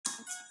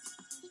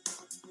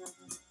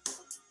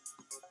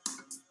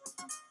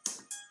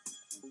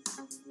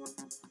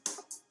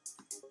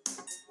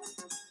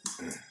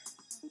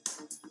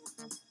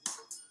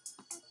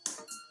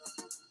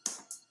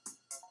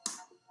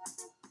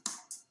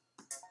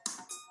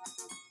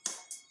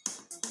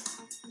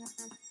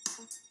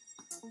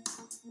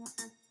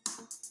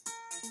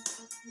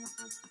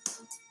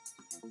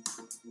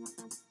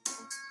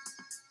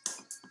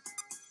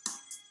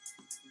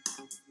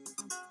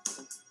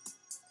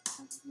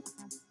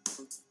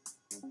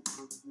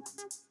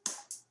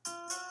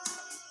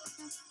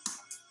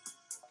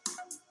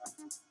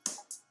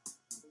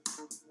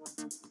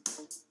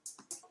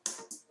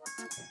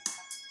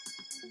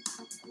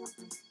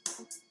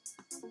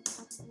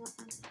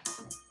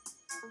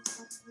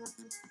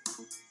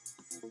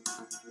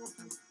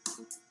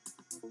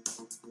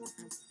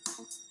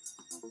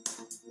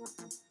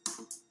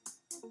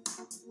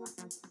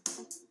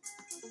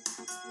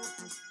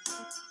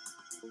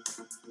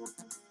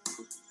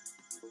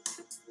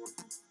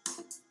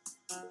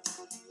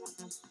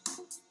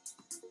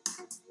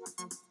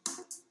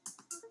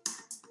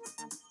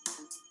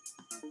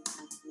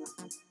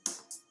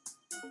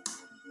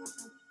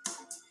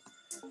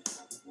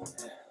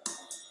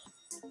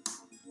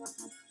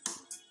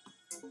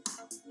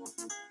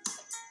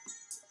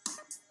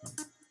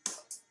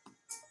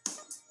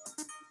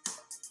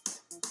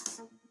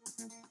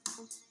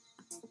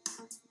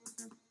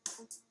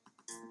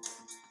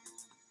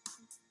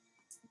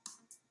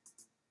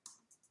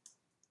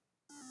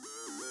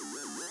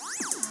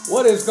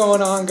What is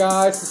going on,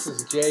 guys? This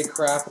is Jay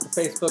Kraft with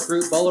the Facebook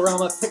group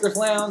Roundup Pickers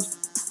Lounge,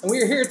 and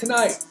we are here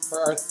tonight for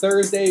our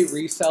Thursday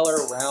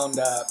Reseller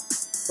Roundup.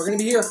 We're going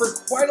to be here for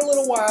quite a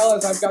little while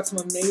as I've got some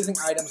amazing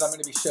items I'm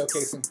going to be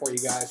showcasing for you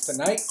guys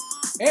tonight.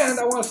 And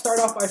I want to start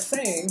off by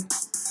saying,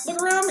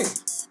 look around me.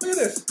 Look at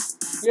this.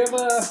 We have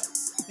a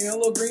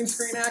little green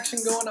screen action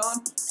going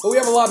on, but we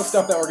have a lot of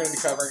stuff that we're going to be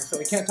covering, so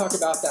we can't talk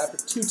about that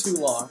for too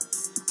long.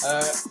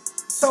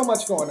 So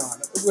much going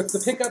on. With the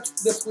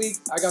pickups this week,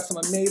 I got some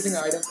amazing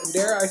items, and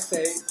dare I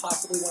say,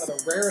 possibly one of the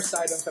rarest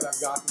items that I've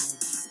gotten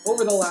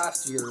over the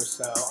last year or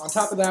so. On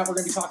top of that, we're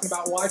going to be talking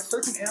about why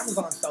certain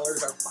Amazon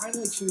sellers are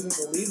finally choosing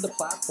to leave the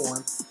platform,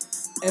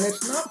 and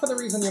it's not for the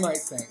reason you might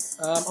think.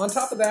 On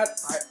top of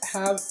that, I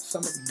have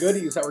some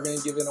goodies that we're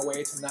going to give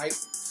away tonight.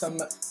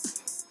 Some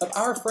of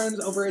our friends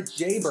over at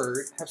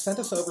Jaybird have sent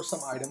us over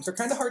some items. They're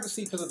kind of hard to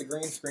see because of the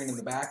green screen in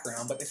the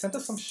background, but they sent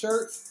us some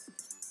shirts.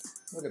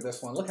 Look at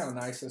this one. Look how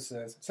nice this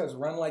is. It says,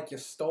 "Run like you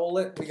stole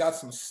it." We got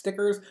some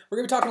stickers. We're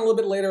going to be talking a little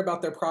bit later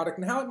about their product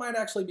and how it might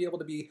actually be able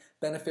to be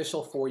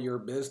beneficial for your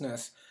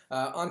business.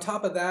 On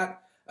top of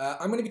that,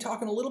 I'm going to be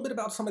talking a little bit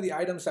about some of the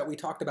items that we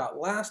talked about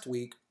last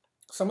week,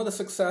 some of the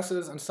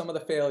successes and some of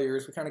the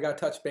failures. We kind of got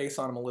to touch base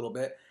on them a little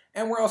bit.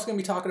 And we're also going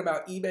to be talking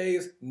about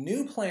eBay's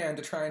new plan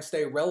to try and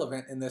stay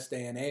relevant in this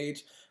day and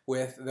age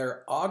with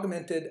their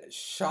augmented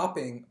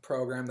shopping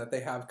program that they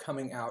have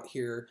coming out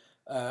here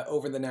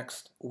over the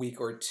next week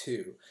or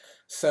two.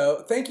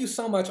 So thank you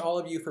so much, all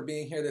of you, for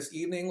being here this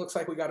evening. Looks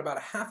like we got about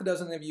a half a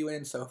dozen of you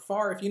in so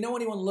far. If you know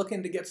anyone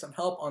looking to get some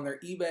help on their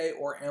eBay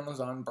or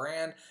Amazon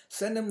brand,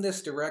 send them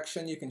this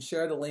direction. You can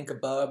share the link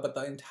above, but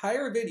the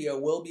entire video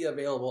will be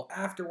available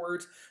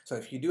afterwards. So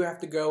if you do have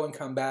to go and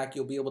come back,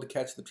 you'll be able to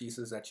catch the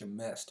pieces that you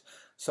missed.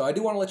 So I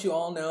do want to let you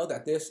all know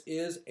that this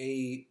is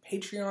a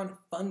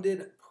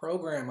Patreon-funded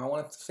program. I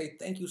want to say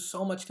thank you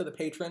so much to the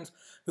patrons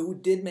who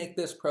did make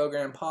this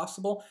program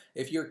possible.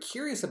 If you're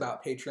curious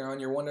about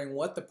Patreon, you're wondering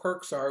what the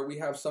perks are, we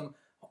have some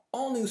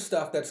all new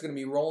stuff that's going to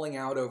be rolling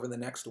out over the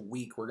next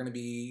week. We're going to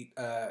be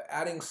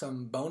adding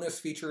some bonus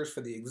features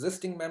for the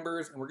existing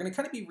members, and we're going to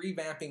kind of be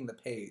revamping the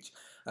page.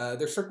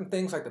 There's certain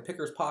things like the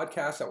Pickers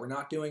podcast that we're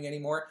not doing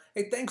anymore.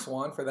 Hey, thanks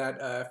Juan for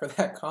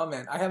that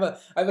comment. I have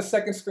a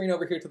second screen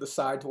over here to the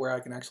side to where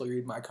I can actually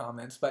read my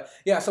comments. But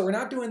yeah, so we're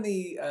not doing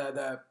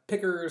the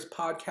Pickers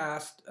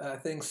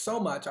podcast thing so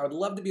much. I would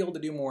love to be able to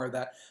do more of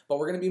that, but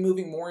we're going to be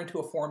moving more into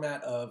a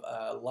format of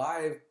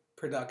live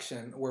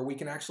production where we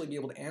can actually be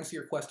able to answer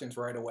your questions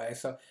right away.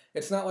 So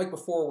it's not like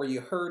before where you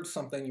heard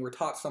something, you were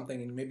taught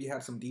something, and maybe you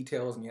had some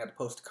details and you had to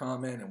post a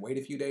comment and wait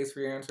a few days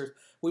for your answers.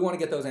 We want to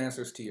get those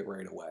answers to you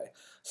right away.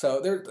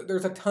 So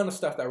there's a ton of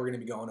stuff that we're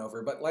going to be going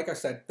over. But like I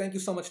said, thank you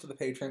so much to the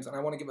patrons, and I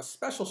want to give a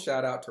special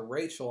shout out to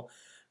Rachel,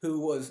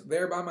 who was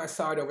there by my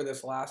side over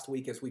this last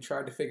week as we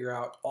tried to figure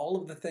out all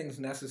of the things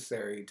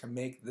necessary to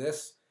make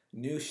this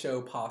new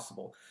show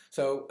possible.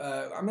 So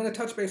I'm going to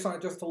touch base on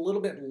it just a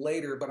little bit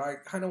later, but I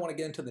kind of want to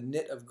get into the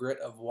nit of grit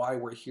of why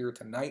we're here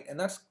tonight, and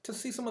that's to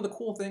see some of the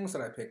cool things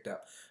that I picked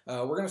up.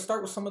 We're going to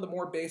start with some of the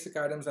more basic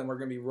items, and we're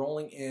going to be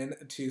rolling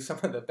into some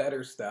of the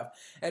better stuff.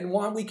 And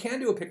one, we can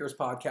do a Pickers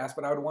podcast,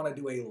 but I would want to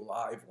do a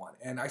live one,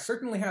 and I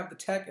certainly have the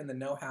tech and the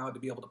know-how to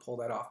be able to pull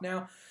that off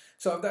now.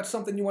 So if that's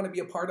something you want to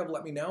be a part of,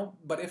 let me know.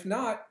 But if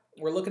not,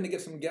 we're looking to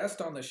get some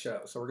guests on the show.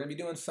 So we're going to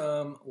be doing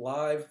some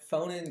live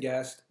phone-in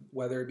guests,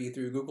 whether it be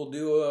through Google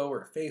Duo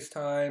or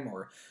FaceTime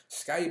or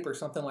Skype or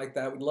something like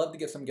that. We'd love to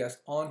get some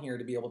guests on here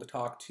to be able to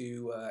talk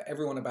to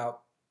everyone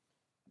about,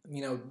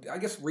 I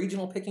guess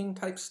regional picking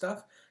type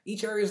stuff.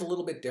 Each area is a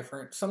little bit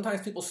different.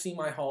 Sometimes people see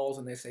my hauls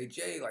and they say,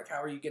 "Jay, like,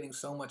 how are you getting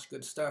so much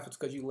good stuff?" It's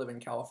because you live in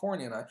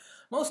California. And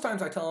most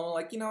times I tell them,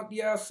 like,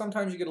 yeah,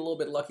 sometimes you get a little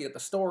bit lucky at the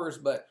stores,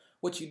 but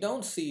What you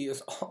don't see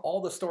is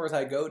all the stores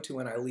I go to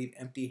and I leave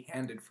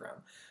empty-handed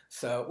from.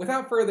 So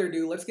without further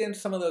ado, let's get into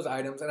some of those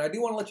items. And I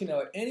do want to let you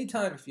know at any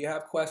time, if you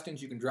have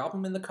questions, you can drop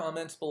them in the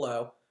comments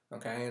below.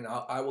 Okay, and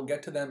I will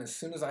get to them as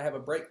soon as I have a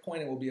break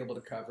point and we'll be able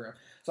to cover them.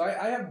 So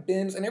I have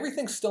bins and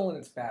everything's still in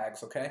its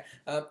bags, okay?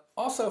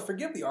 Also,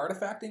 forgive the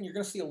artifacting. You're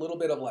going to see a little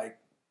bit of like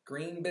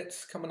green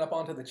bits coming up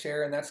onto the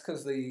chair, and that's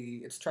because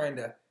it's trying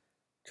to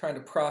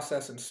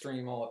process and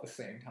stream all at the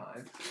same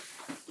time.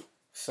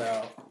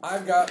 So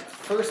I've got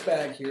first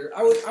bag here.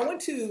 I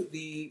went to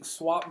the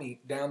swap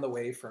meet down the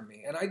way from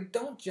me, and I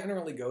don't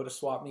generally go to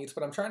swap meets,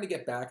 but I'm trying to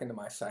get back into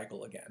my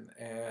cycle again.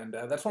 And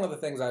that's one of the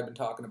things I've been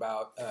talking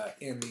about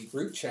in the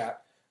group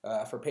chat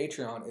for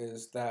Patreon,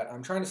 is that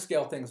I'm trying to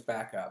scale things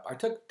back up. I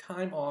took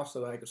time off so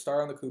that I could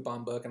start on the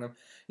coupon book, and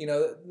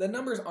the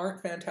numbers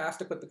aren't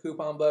fantastic with the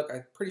coupon book.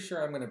 I'm pretty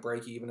sure I'm going to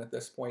break even at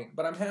this point,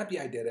 but I'm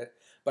happy I did it.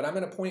 But I'm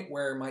at a point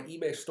where my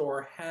eBay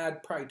store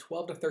had probably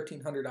 12 to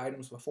 1,300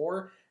 items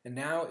before, and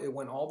now it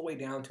went all the way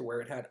down to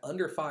where it had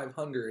under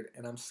 500,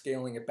 and I'm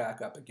scaling it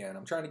back up again.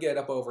 I'm trying to get it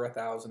up over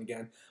 1,000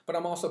 again, but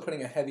I'm also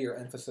putting a heavier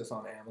emphasis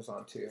on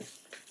Amazon too.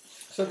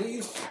 So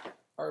these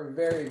are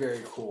very,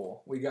 very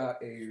cool. We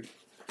got a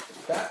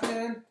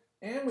Batman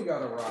and we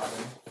got a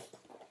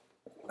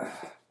Robin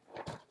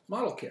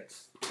model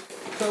kits.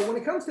 So when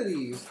it comes to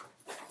these,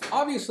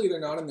 obviously they're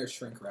not in their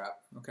shrink wrap,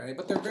 okay,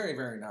 but they're very,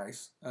 very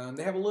nice.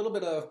 They have a little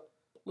bit of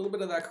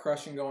that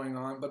crushing going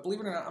on, but believe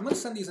it or not, I'm going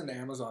to send these into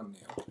Amazon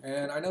new.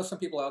 And I know some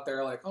people out there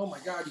are like, oh my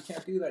God, you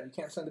can't do that. You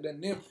can't send it in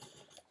new.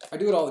 I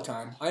do it all the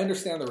time. I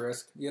understand the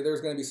risk. Yeah,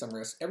 there's going to be some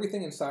risk.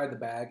 Everything inside the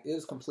bag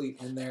is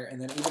complete in there,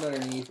 and then even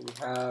underneath we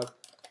have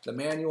the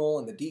manual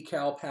and the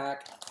decal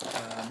pack,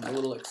 the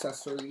little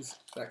accessories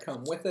that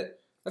come with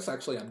it. That's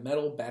actually a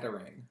metal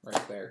batarang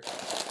right there.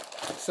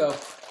 So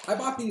I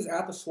bought these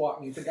at the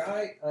swap meet. The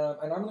guy,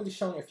 and I'm going to be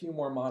showing a few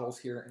more models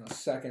here in a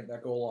second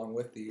that go along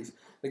with these.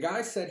 The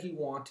guy said he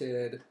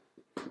wanted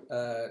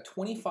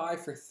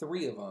 25 for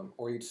 3 of them,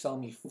 or he'd sell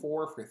me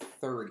 4 for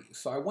 30.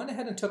 So I went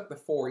ahead and took the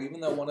 4, even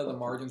though one of the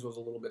margins was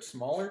a little bit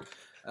smaller.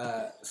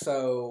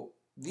 So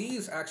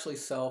these actually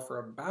sell for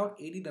about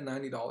 $80 to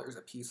 $90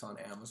 a piece on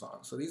Amazon.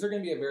 So these are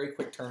going to be a very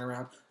quick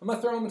turnaround. I'm going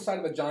to throw them inside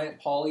of a giant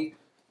poly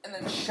and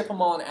then ship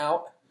them on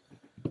out.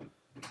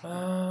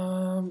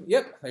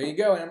 Yep, there you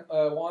go,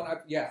 Juan.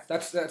 Yeah,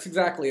 that's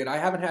exactly it. I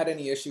haven't had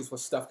any issues with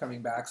stuff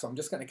coming back, so I'm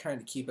just going to kind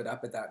of keep it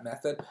up at that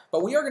method.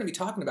 But we are going to be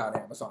talking about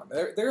Amazon.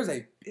 There's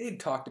a big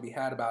talk to be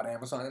had about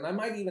Amazon, and I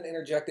might even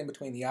interject in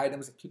between the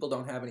items if people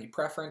don't have any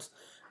preference.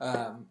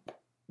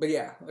 But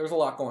yeah, there's a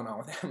lot going on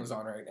with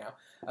Amazon right now.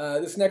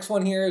 This next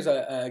one here is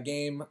a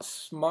game,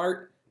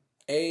 Smart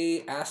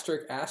A*****.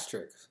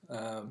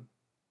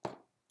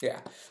 Yeah,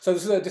 so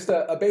this is just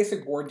a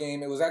basic board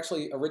game. It was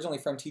actually originally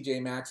from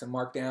TJ Maxx and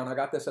marked down. I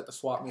got this at the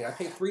swap meet. I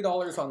paid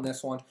 $3 on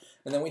this one.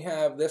 And then we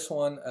have this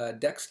one,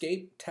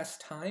 Deckscape Test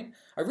Time.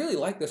 I really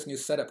like this new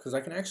setup because I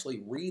can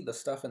actually read the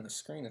stuff in the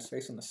screen. It's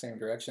facing the same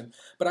direction.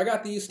 But I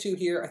got these two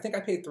here. I think I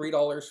paid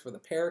 $3 for the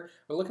pair.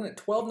 We're looking at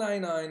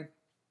 $12.99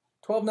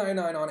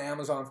 on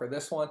Amazon for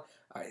this one.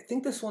 I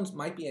think this one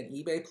might be an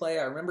eBay play.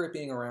 I remember it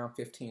being around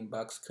 15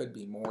 bucks, could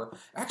be more.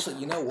 Actually,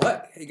 you know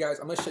what? Hey guys,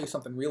 I'm going to show you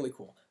something really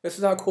cool. This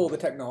is how cool the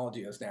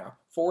technology is now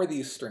for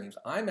these streams.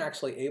 I'm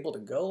actually able to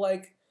go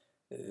like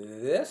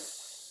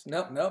this.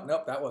 Nope,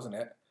 that wasn't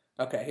it.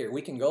 Okay, here,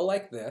 we can go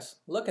like this.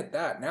 Look at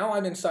that. Now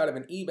I'm inside of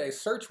an eBay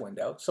search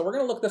window. So we're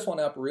going to look this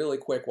one up really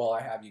quick while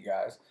I have you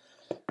guys.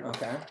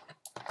 Okay.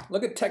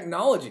 Look at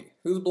technology.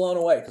 Who's blown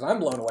away? Because I'm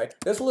blown away.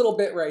 This little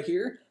bit right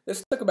here,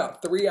 this took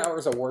about 3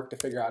 hours of work to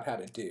figure out how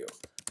to do.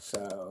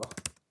 So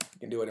you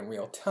can do it in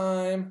real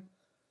time.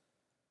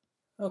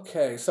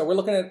 Okay, so we're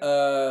looking at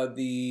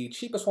the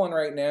cheapest one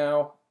right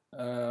now.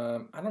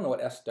 I don't know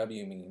what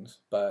SW means,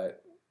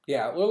 but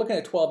yeah, we're looking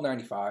at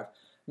 $12.95.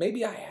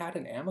 Maybe I had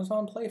an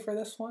Amazon play for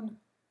this one.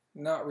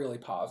 Not really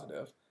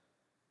positive,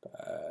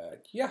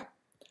 but yeah.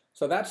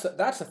 So that's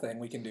a thing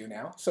we can do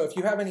now. So if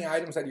you have any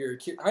items that you're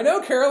curious, I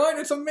know, Caroline,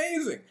 it's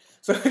amazing.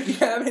 So if you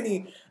have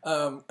any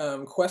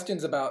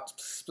questions about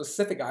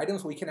specific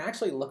items, we can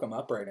actually look them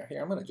up right now. Here,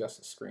 I'm going to adjust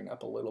the screen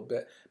up a little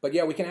bit. But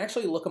yeah, we can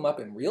actually look them up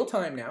in real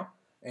time now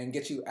and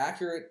get you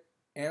accurate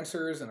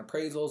answers and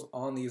appraisals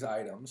on these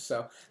items.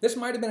 So this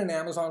might have been an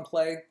Amazon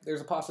play.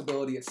 There's a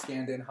possibility it's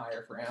scanned in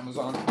higher for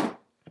Amazon.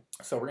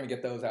 So we're going to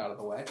get those out of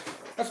the way.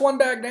 That's one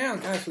bag down.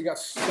 Guys, we got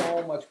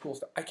so much cool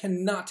stuff. I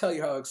cannot tell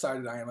you how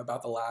excited I am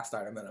about the last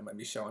item that I'm going to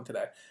be showing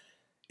today.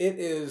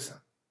 It's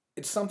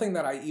something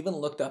that I even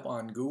looked up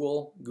on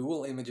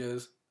Google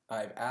Images.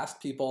 I've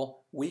asked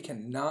people. We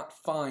cannot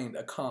find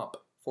a comp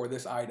for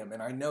this item,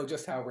 and I know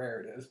just how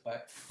rare it is,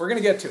 but we're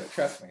going to get to it,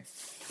 trust me.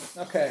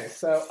 Okay,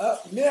 so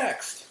up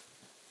next,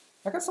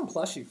 I got some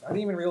plushies. I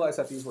didn't even realize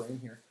that these were in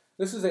here.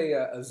 This is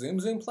a Zoom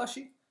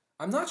plushie.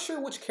 I'm not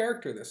sure which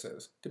character this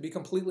is, to be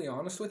completely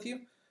honest with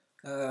you,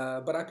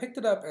 but I picked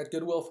it up at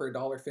Goodwill for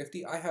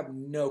 $1.50. I have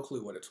no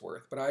clue what it's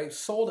worth, but I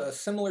sold a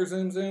similar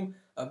Zoom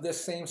of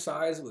this same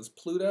size. It was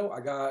Pluto.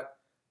 I got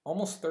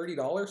almost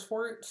 $30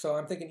 for it, so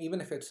I'm thinking even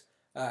if it's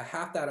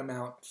half that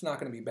amount, it's not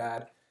going to be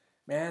bad.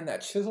 Man,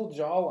 that chiseled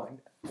jawline.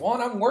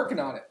 Juan, I'm working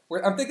on it.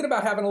 I'm thinking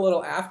about having a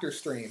little after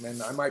stream,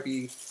 and I might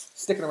be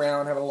sticking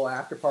around, having a little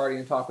after party,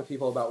 and talk with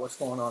people about what's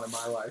going on in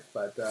my life.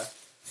 But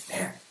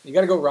man, you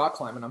got to go rock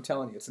climbing. I'm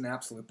telling you, it's an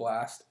absolute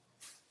blast.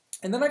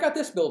 And then I got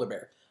this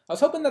Build-A-Bear. I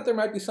was hoping that there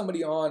might be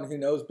somebody on who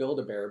knows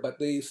Build-A-Bear, but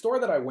the store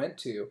that I went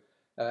to,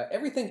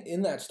 everything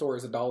in that store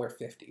is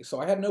 $1.50.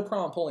 So I had no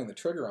problem pulling the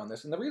trigger on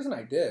this. And the reason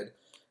I did,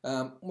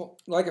 well,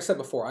 like I said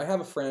before, I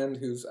have a friend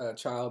who's a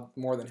child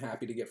more than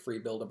happy to get free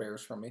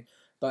Build-A-Bears from me.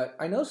 But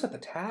I noticed that the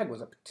tag was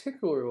a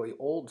particularly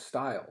old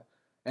style.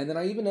 And then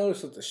I even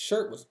noticed that the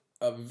shirt was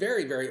a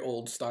very, very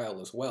old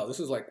style as well. This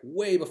is like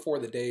way before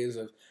the days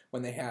of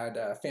when they had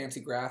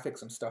fancy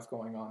graphics and stuff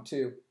going on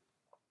too.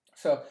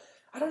 So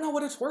I don't know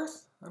what it's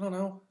worth. I don't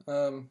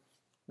know.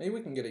 Maybe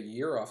we can get a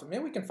year off it.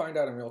 Maybe we can find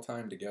out in real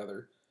time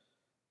together.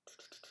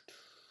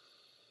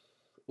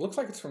 Looks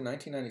like it's from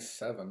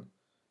 1997.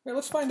 Yeah,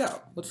 let's find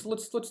out. Let's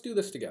do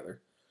this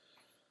together.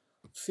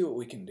 Let's see what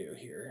we can do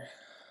here.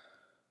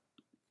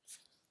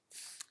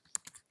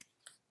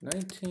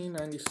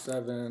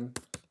 1997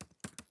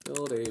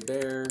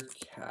 Build-A-Bear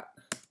cat.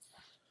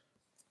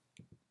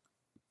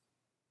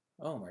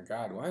 Oh my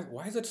God,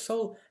 why is it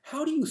so...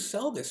 How do you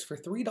sell this for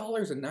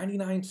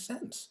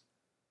 $3.99?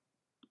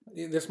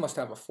 This must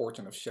have a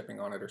fortune of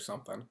shipping on it or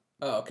something.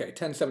 Oh, okay,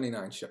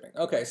 $10.79 shipping.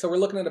 Okay, so we're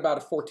looking at about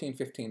a $14,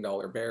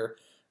 $15 bear.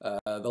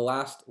 The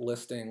last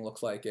listing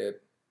looks like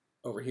it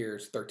over here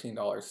is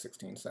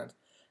 $13.16.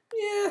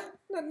 Yeah,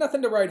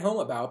 nothing to write home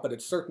about, but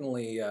it's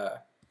certainly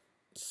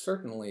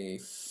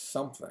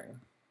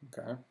something.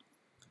 Okay.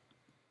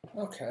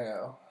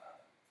 Okay.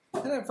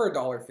 And then for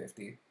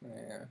 $1.50,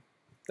 yeah,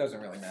 doesn't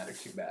really matter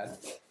too bad.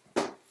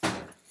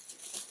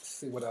 Let's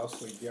see what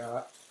else we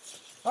got.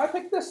 I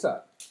picked this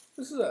up.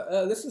 This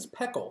is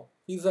Peckle.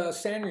 He's a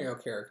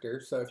Sanrio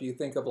character. So if you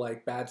think of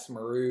like Bad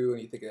Smaroo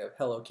and you think of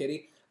Hello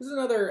Kitty, this is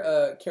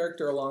another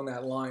character along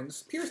that line.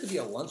 This appears to be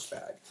a lunch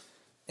bag.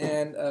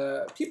 And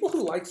people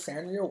who like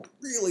Sanrio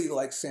really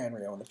like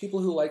Sanrio, and the people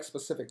who like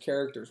specific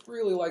characters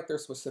really like their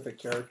specific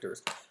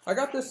characters. I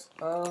got this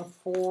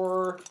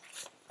for,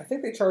 I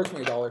think they charged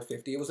me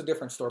 $1.50. It was a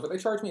different store, but they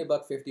charged me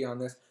 $1.50 on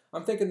this.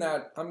 I'm thinking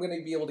that I'm going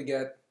to be able to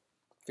get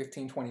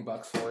 15, 20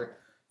 bucks for it.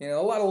 You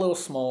know, a lot of little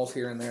smalls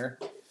here and there.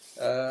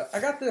 I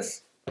got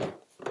this,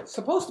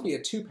 supposed to be a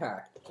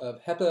 2-pack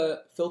of HEPA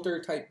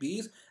filter type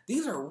Bs.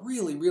 These are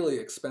really, really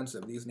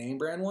expensive, these name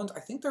brand ones. I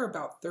think they're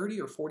about $30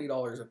 or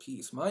 $40 a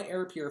piece. My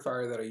air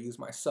purifier that I use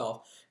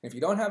myself, and if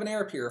you don't have an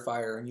air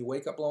purifier and you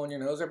wake up blowing your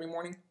nose every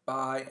morning,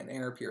 buy an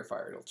air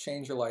purifier. It'll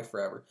change your life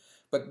forever.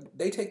 But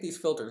they take these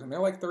filters, and they're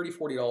like $30,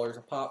 $40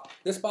 a pop.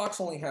 This box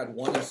only had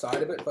one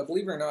inside of it, but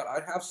believe it or not,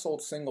 I have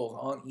sold singles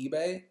on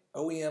eBay,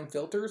 OEM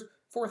filters,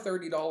 for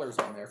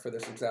 $30 on there for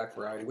this exact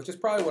variety, which is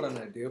probably what I'm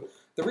going to do.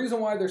 The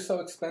reason why they're so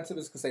expensive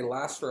is because they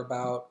last for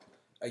about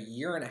a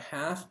year and a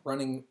half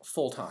running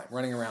full-time,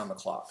 running around the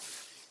clock.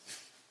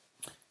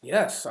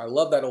 Yes, I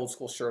love that old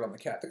school shirt on the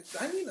cat.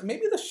 I mean,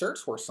 maybe the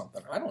shirt's worth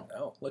something. I don't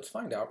know. Let's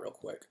find out real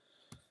quick.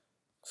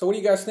 So what do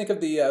you guys think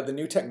of the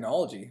new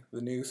technology,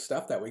 the new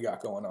stuff that we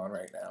got going on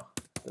right now?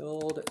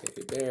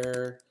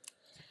 Build-A-Bear.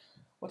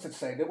 What's it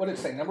say? What did it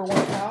say? Number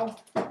 1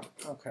 pal?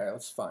 Okay,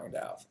 let's find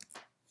out.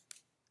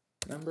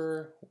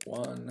 Number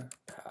 1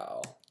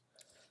 pal.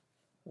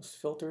 Those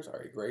filters are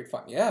a great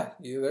fun. Yeah,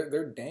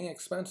 they're dang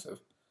expensive.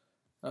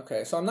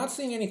 Okay, so I'm not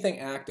seeing anything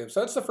active. So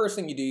that's the first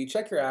thing you do. You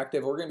check your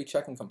active. We're going to be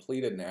checking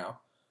completed now.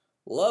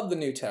 Love the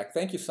new tech.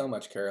 Thank you so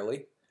much,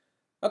 Carolee.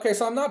 Okay,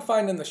 so I'm not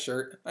finding the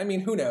shirt. I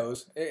mean, who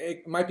knows?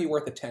 It might be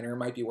worth a tenner. It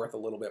might be worth a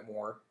little bit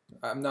more.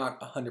 I'm not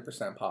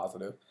 100%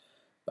 positive.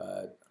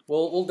 But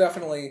we'll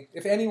definitely,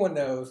 if anyone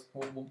knows,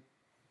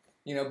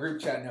 you know, group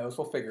chat knows,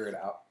 we'll figure it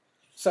out.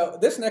 So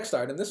this next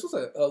item, this was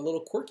a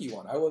little quirky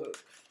one.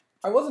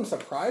 I wasn't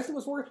surprised it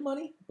was worth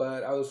money,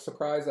 but I was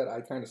surprised that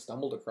I kind of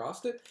stumbled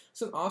across it.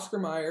 It's an Oscar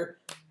Mayer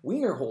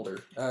wiener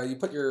holder. You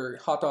put your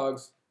hot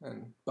dogs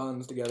and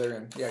buns together,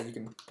 and yeah, you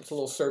can. It's a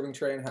little serving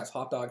tray and has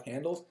hot dog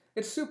handles.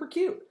 It's super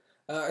cute.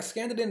 I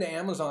scanned it into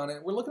Amazon,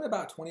 and we're looking at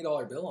about a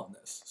 $20 bill on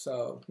this.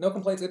 So no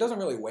complaints. It doesn't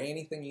really weigh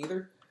anything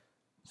either.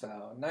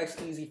 So nice,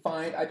 easy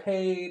find. I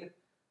paid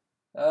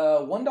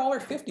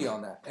 $1.50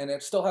 on that, and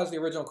it still has the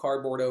original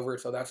cardboard over it,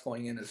 so that's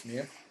going in as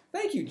new.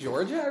 Thank you,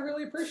 Georgia. I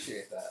really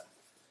appreciate that.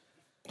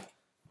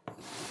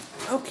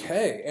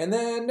 Okay, and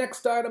then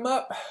next item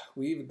up,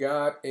 we've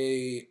got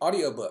a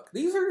audiobook.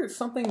 These are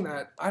something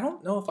that I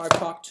don't know if I've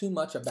talked too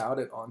much about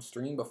it on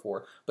stream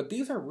before, but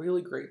these are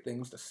really great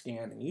things to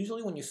scan, and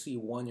usually when you see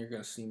one, you're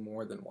going to see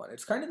more than one.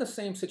 It's kind of the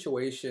same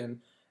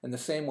situation in the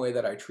same way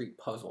that I treat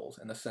puzzles,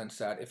 in the sense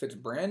that if it's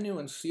brand new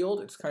and sealed,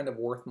 it's kind of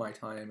worth my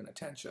time and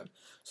attention.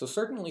 So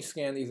certainly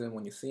scan these in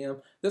when you see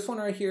them. This one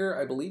right here,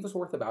 I believe, is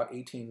worth about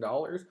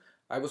 $18.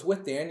 I was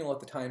with Daniel at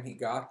the time he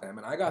got them,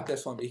 and I got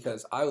this one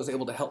because I was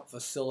able to help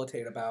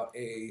facilitate about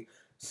a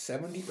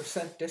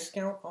 70%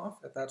 discount off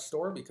at that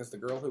store because the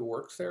girl who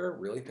works there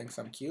really thinks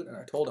I'm cute, and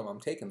I told him I'm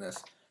taking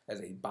this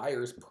as a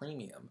buyer's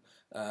premium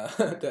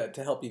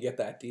to help you get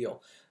that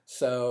deal.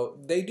 So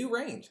they do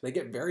range. They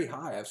get very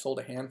high. I've sold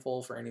a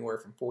handful for anywhere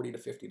from $40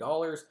 to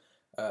 $50.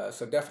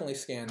 So definitely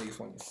scan these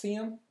when you see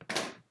them.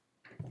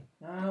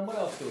 What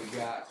else do we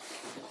got?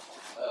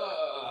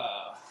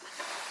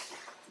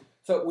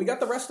 So we got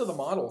the rest of the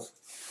models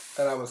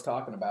that I was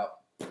talking about.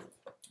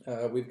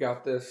 We've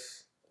got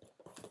this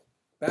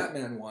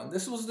Batman one.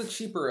 This was the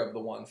cheaper of the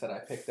ones that I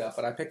picked up,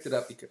 but I picked it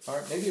up because,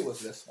 or maybe it was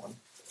this one.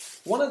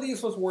 One of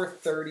these was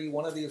worth 30,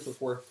 one of these was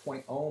worth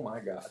 20. Oh my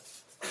God.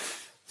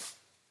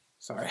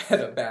 Sorry, I had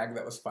a bag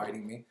that was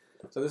fighting me.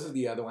 So this is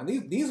the other one.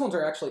 These ones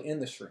are actually in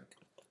the shrink.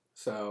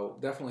 So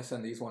definitely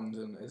send these ones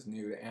in as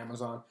new to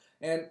Amazon.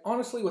 And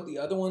honestly, with the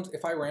other ones,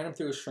 if I ran them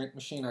through a shrink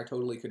machine, I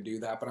totally could do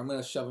that. But I'm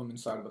going to shove them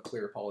inside of a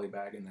clear poly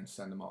bag and then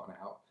send them on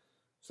out.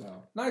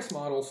 So nice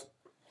models.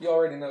 You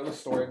already know the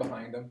story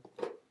behind them.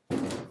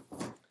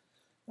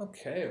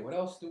 Okay, what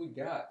else do we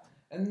got?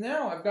 And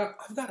now I've got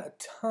a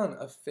ton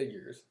of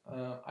figures.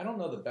 I don't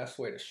know the best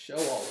way to show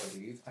all of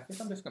these. I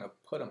think I'm just going to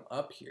put them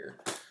up here.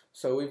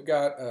 So we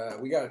got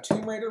a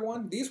Tomb Raider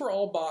one. These were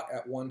all bought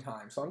at one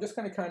time. So I'm just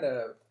going to kind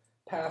of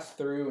pass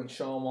through and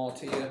show them all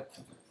to you.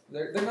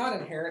 They're not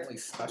inherently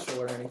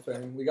special or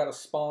anything. We got a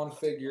Spawn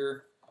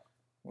figure.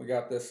 We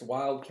got this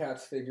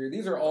Wildcats figure.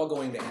 These are all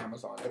going to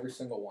Amazon, every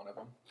single one of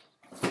them.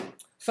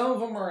 Some of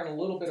them are in a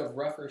little bit of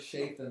rougher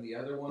shape than the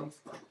other ones,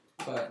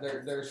 but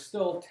they're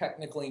still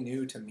technically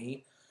new to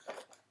me.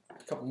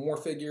 A couple more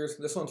figures.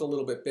 This one's a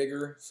little bit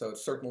bigger, so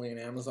it's certainly an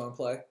Amazon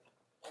play.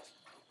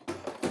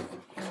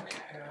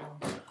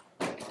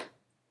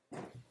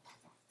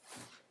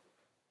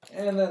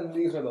 And then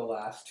these are the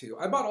last two.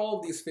 I bought all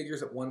of these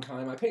figures at one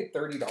time. I paid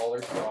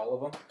 $30 for all of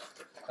them.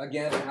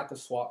 Again, at the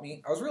swap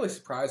meet. I was really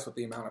surprised with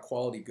the amount of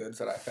quality goods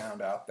that I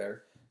found out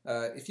there.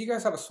 If you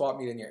guys have a swap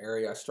meet in your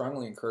area, I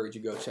strongly encourage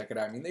you to go check it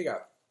out. I mean, they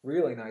got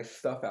really nice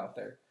stuff out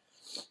there.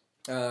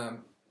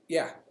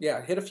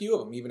 Yeah, hit a few of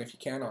them, even if you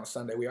can on a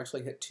Sunday. We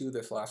actually hit 2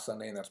 this last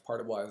Sunday, and that's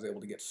part of why I was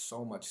able to get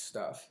so much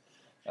stuff.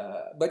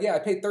 But yeah, I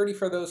paid $30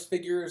 for those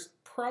figures.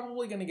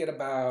 Probably going to get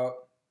about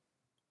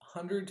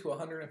 100 to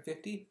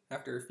 150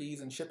 after fees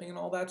and shipping and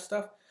all that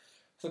stuff.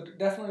 So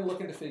definitely look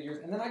into figures.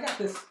 And then I got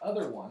this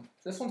other one.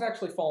 This one's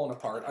actually fallen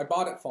apart. I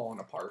bought it fallen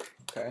apart,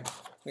 okay?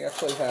 We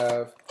actually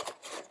have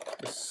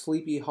the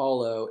Sleepy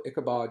Hollow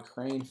Ichabod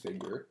Crane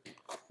figure.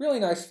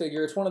 Really nice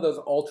figure. It's one of those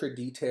ultra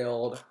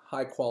detailed,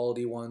 high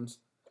quality ones.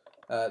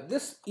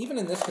 Even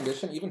in this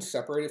condition, even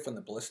separated from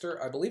the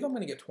blister, I believe I'm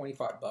going to get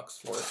 25 bucks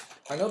for it.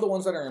 I know the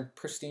ones that are in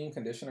pristine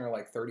condition are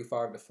like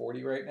 35 to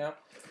 40 right now.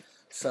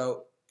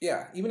 So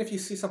yeah, even if you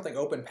see something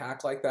open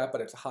pack like that,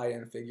 but it's a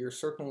high-end figure,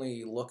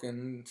 certainly look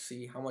and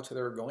see how much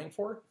they're going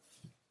for.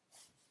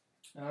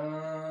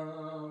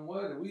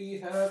 What do we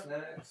have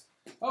next?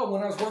 Oh,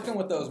 when I was working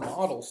with those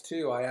models,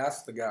 too, I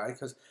asked the guy,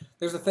 because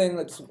there's a thing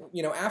that's,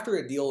 you know, after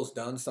a deal is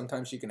done,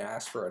 sometimes you can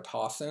ask for a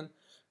toss-in.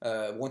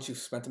 Once you've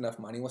spent enough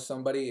money with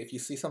somebody, if you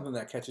see something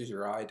that catches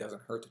your eye, it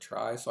doesn't hurt to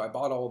try. So I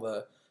bought all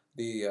the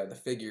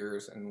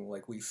figures, and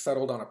like we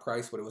settled on a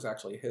price, but it was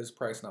actually his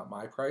price, not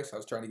my price. I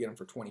was trying to get him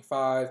for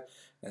 25,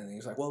 and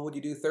he's like, well, would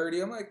you do 30?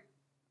 I'm like,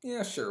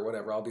 yeah, sure,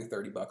 whatever, I'll do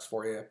 30 bucks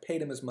for you.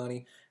 Paid him his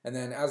money, and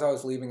then as I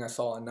was leaving, I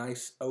saw a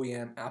nice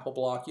OEM apple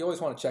block. You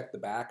always want to check the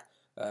back.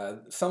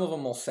 Some of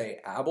them will say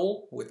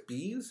Apple with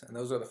B's, and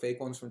those are the fake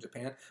ones from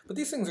Japan, but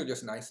these things are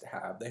just nice to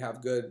have. They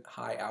have good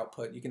high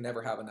output. You can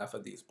never have enough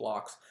of these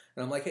blocks.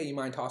 And I'm like, hey, you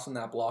mind tossing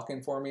that block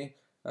in for me?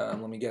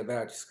 Let me get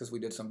that just because we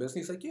did some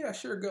business. He's like, yeah,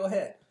 sure, go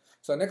ahead.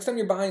 So next time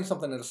you're buying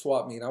something at a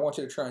swap meet, I want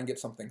you to try and get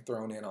something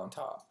thrown in on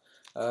top.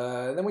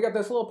 Then we got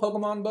this little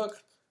Pokemon book.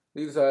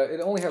 These it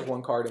only has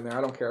one card in there.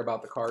 I don't care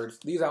about the cards.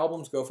 These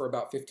albums go for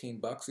about 15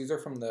 bucks. These are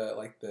from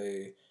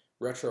the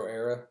retro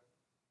era.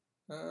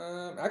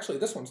 Actually,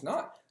 this one's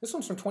not. This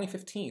one's from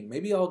 2015.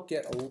 Maybe I'll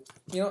get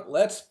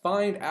let's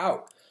find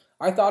out.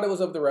 I thought it was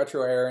of the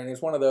retro era, and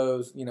it's one of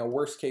those,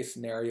 worst case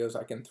scenarios.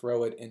 I can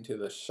throw it into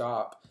the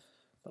shop.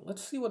 But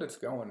let's see what it's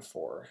going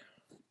for.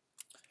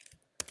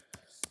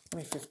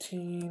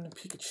 2015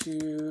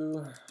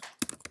 Pikachu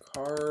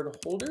card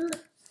holder.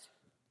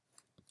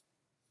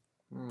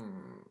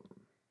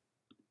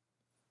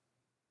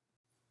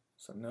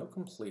 So no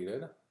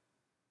completed.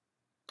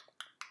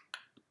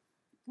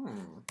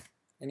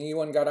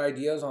 Anyone got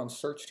ideas on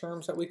search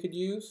terms that we could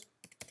use?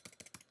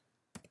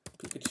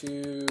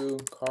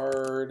 Pikachu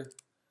card.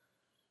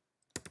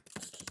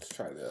 Let's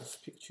try this.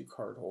 Pikachu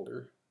card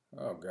holder.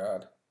 Oh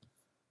God.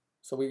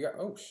 So we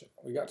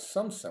got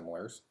some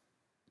similars,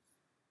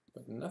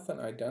 but nothing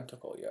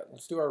identical yet.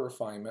 Let's do our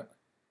refinement.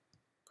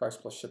 Price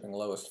plus shipping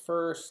lowest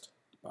first.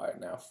 Buy it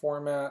now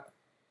format.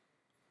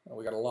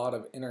 We got a lot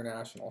of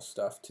international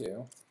stuff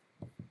too.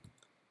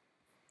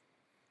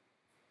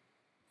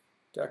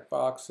 Deck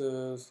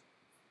boxes.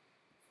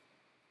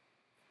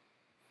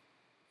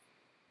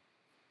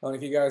 Oh, and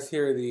if you guys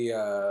hear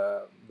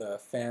the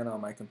fan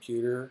on my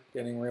computer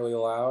getting really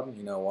loud,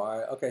 you know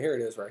why. Okay, here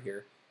it is right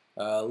here.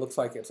 Looks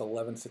like it's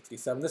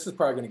 $11.67. This is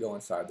probably going to go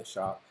inside the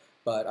shop,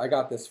 but I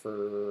got this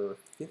for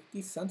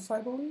 50 cents,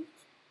 I believe.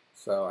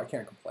 So I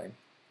can't complain.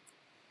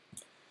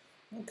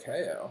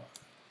 Okay.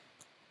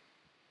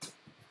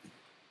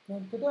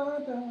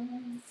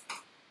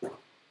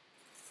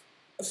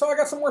 So I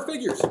got some more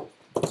figures.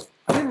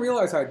 didn't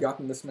realize I had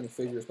gotten this many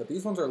figures, but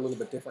these ones are a little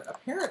bit different.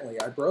 Apparently,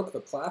 I broke the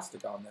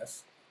plastic on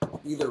this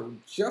either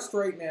just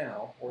right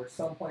now or at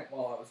some point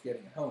while I was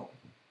getting it home.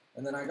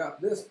 And then I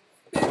got this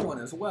big one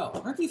as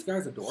well. Aren't these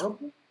guys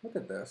adorable? Look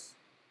at this.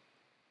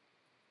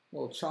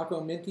 Little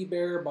Choco Minty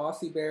Bear,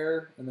 Bossy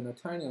Bear, and then a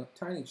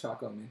tiny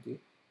Choco Minty.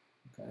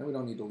 Okay, we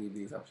don't need to leave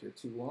these up here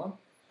too long.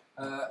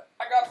 I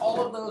got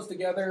all of those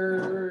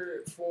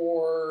together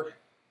for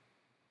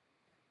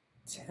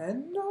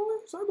 $10,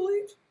 I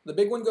believe. The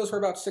big one goes for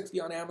about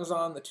 $60 on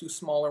Amazon. The two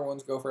smaller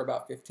ones go for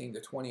about $15 to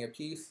 $20 a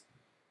piece.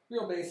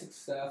 Real basic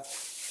stuff.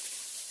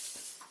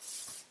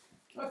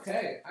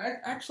 Okay, I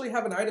actually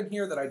have an item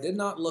here that I did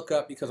not look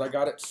up because I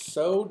got it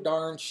so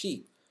darn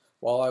cheap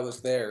while I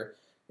was there.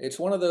 It's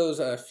one of those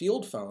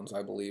field phones,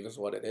 I believe is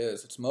what it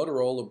is. It's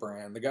Motorola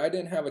brand. The guy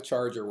didn't have a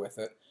charger with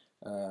it,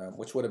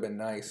 which would have been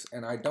nice.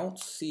 And I don't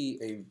see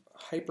a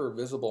hyper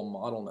visible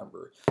model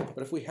number. But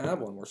if we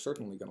have one, we're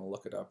certainly going to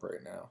look it up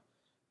right now.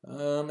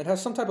 It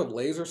has some type of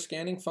laser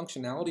scanning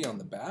functionality on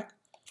the back.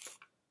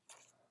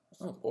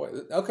 Oh boy.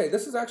 Okay,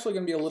 this is actually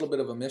going to be a little bit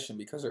of a mission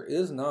because there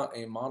is not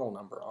a model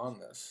number on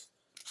this.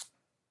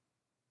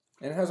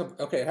 And it has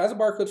a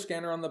barcode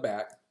scanner on the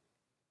back,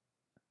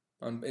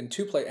 in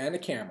two play and a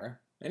camera.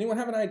 Anyone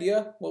have an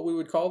idea what we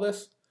would call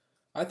this?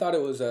 I thought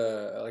it was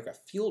like a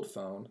field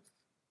phone,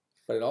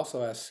 but it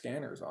also has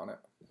scanners on it.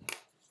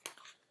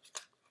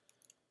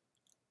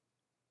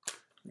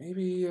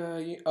 Maybe,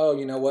 oh,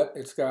 you know what?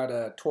 It's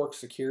got torque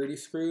security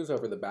screws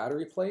over the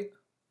battery plate.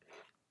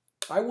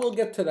 I will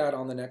get to that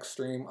on the next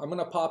stream. I'm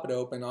going to pop it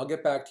open. I'll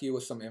get back to you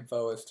with some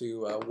info as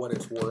to what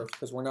it's worth,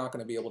 because we're not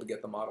going to be able to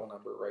get the model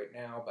number right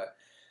now. But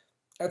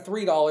at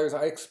 $3,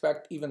 I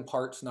expect even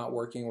parts not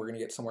working, we're going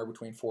to get somewhere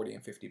between 40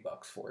 and 50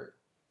 bucks for it.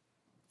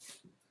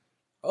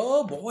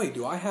 Oh boy,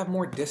 do I have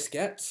more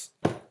diskettes.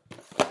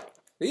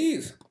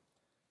 These.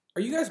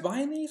 Are you guys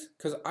buying these?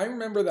 Because I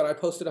remember that I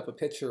posted up a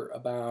picture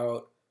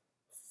about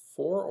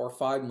 4 or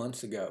 5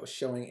 months ago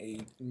showing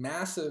a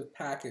massive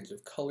package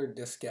of colored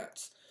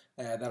diskettes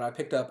that I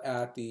picked up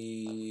at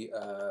the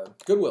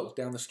Goodwill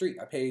down the street.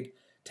 I paid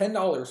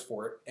 $10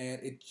 for it,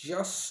 and it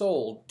just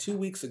sold 2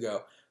 weeks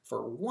ago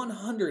for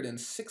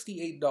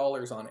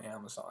 $168 on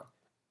Amazon.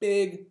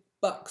 Big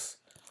bucks.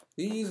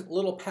 These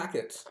little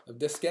packets of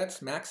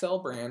diskettes, Maxell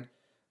brand,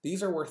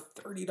 these are worth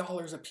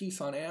 $30 a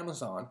piece on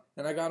Amazon,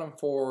 and I got them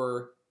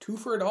for 2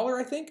 for $1,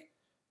 I think.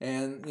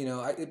 And, you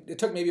know, it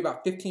took maybe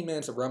about 15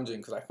 minutes of rummaging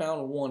because I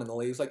found one, and the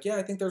lady's like, yeah,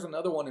 I think there's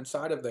another one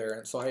inside of there.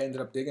 And so I ended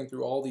up digging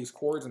through all these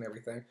cords and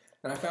everything,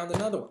 and I found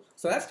another one.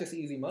 So that's just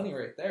easy money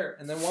right there.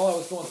 And then while I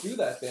was going through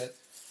that bit,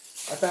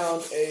 I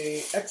found a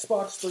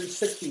Xbox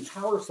 360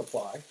 power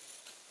supply.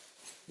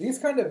 These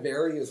kind of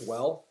vary as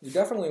well. You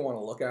definitely want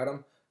to look at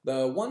them.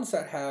 The ones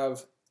that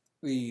have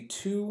the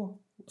two,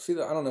 I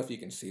don't know if you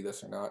can see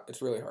this or not.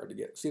 It's really hard to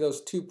get. See those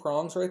two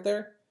prongs right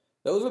there?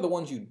 Those are the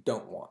ones you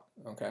don't want,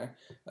 okay?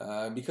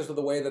 Because of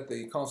the way that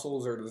the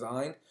consoles are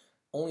designed,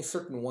 only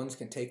certain ones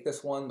can take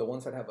this one. The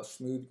ones that have a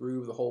smooth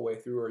groove the whole way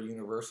through are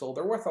universal.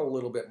 They're worth a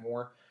little bit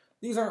more.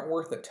 These aren't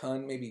worth a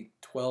ton, maybe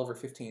 12 or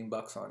 15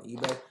 bucks on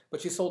eBay, but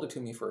she sold it to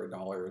me for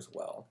 $1 as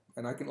well.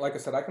 And I can, like I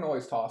said, I can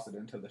always toss it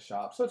into the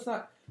shop, so it's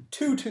not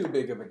too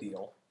big of a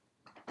deal.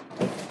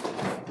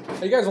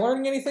 Are you guys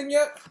learning anything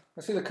yet?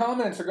 I see the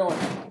comments are going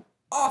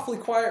awfully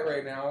quiet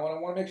right now. I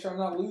want to make sure I'm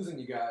not losing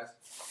you guys.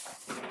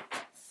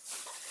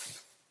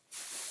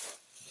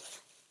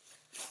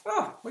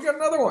 Oh, we got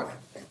another one.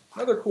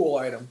 Another cool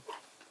item.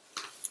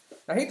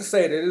 I hate to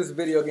say it, it is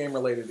video game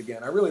related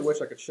again. I really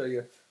wish I could show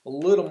you a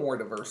little more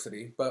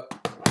diversity, but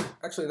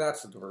actually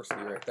that's the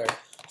diversity right there.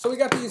 So we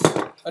got these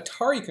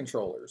Atari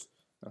controllers.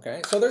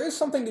 Okay, so there is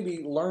something to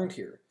be learned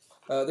here.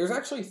 There's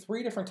actually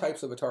 3 different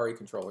types of Atari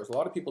controllers. A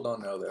lot of people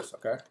don't know this,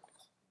 okay?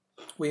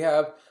 We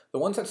have the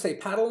ones that say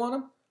paddle on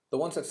them, the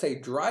ones that say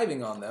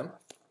driving on them,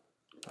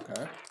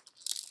 okay?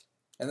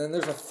 And then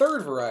there's a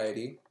third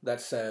variety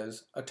that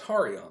says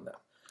Atari on them.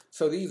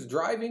 So these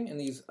driving and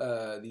these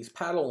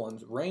paddle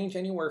ones range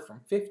anywhere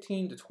from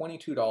 $15 to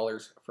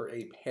 $22 for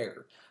a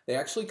pair. They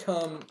actually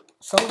come,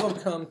 some of them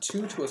come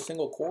 2 to a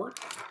single cord.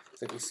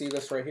 So if you see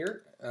this right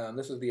here,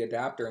 this is the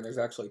adapter, and there's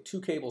actually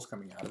 2 cables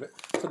coming out of it.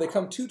 So they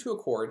come 2 to a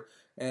cord,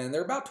 and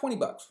they're about 20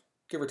 bucks,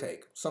 give or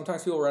take.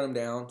 Sometimes people run them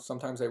down,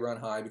 sometimes they run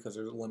high because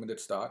there's a limited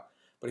stock.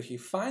 But if you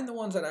find the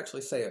ones that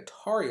actually say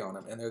Atari on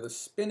them, and they're the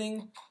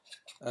spinning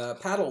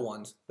paddle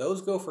ones,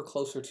 those go for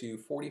closer to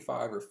 $45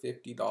 or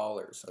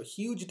 $50. So a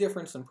huge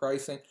difference in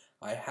pricing.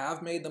 I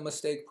have made the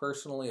mistake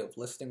personally of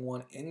listing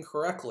one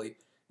incorrectly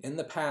in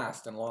the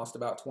past and lost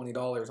about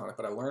 $20 on it,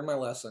 but I learned my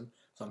lesson,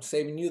 so I'm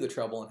saving you the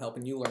trouble and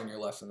helping you learn your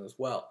lesson as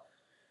well.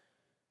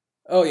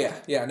 Oh yeah,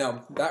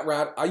 no, that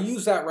I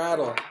use that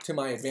rattle to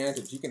my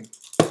advantage.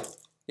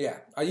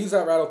 I use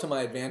that rattle to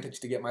my advantage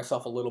to get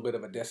myself a little bit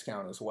of a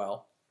discount as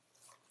well.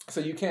 So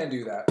you can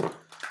do that.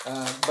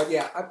 But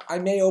yeah, I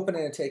may open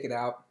it and take it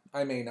out.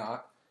 I may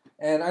not.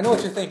 And I know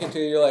what you're thinking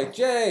too. You're like,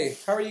 Jay,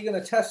 how are you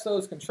going to test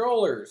those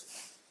controllers?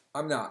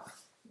 I'm not.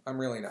 I'm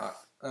really not.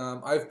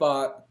 I've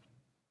bought,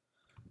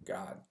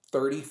 God,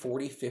 30,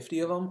 40, 50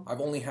 of them. I've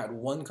only had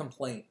one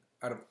complaint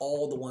out of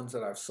all the ones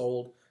that I've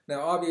sold.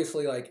 Now,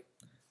 obviously, like,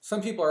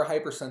 some people are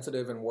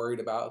hypersensitive and worried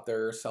about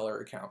their seller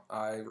account.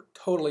 I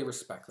totally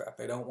respect that.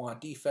 They don't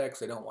want defects,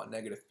 they don't want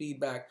negative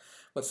feedback,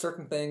 but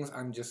certain things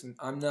I'm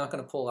not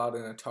going to pull out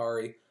an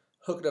Atari,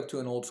 hook it up to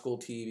an old school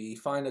TV,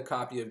 find a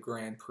copy of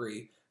Grand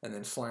Prix, and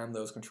then slam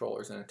those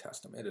controllers in and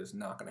test them. It is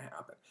not going to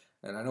happen.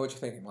 And I know what you're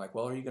thinking, like,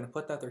 well, are you going to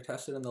put that they're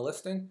tested in the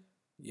listing?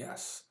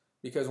 Yes.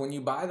 Because when you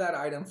buy that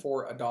item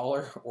for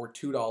 $1 or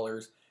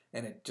 $2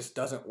 and it just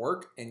doesn't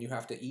work and you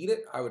have to eat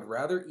it, I would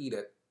rather eat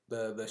it,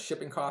 the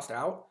shipping cost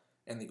out,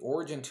 and the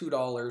origin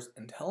 $2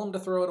 and tell them to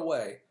throw it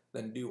away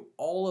than do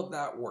all of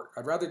that work.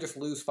 I'd rather just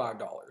lose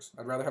 $5.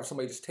 I'd rather have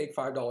somebody just take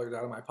 $5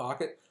 out of my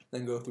pocket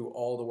than go through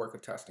all the work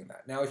of testing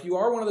that. Now, if you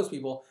are one of those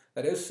people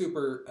that is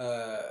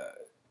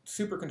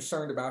super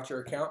concerned about your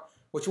account,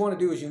 what you want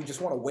to do is you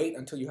just want to wait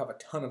until you have a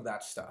ton of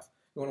that stuff.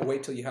 You want to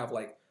wait till you have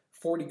like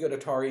 40 good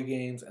Atari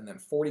games and then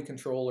 40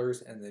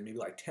 controllers and then maybe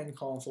like 10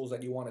 consoles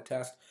that you want to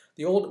test.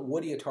 The old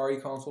Woody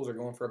Atari consoles are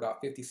going for about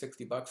 50,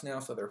 60 bucks now,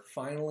 so they're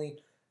finally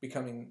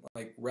becoming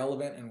like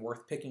relevant and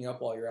worth picking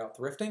up while you're out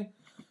thrifting.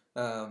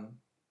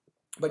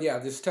 But yeah,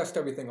 just test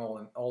everything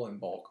all in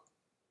bulk.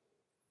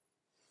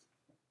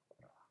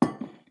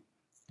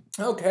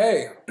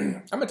 Okay,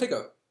 I'm gonna take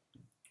a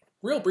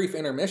real brief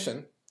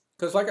intermission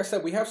because, like I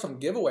said, we have some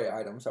giveaway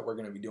items that we're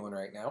going to be doing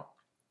right now,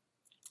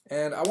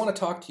 and I want to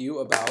talk to you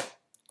about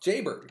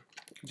Jaybird.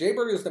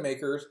 Jaybird is the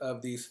makers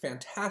of these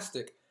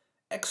fantastic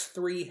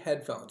X3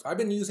 headphones. I've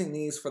been using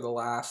these for the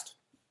last,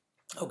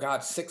 oh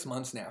God, 6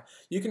 months now.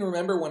 You can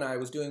remember when I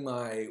was doing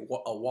my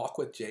A Walk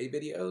with Jay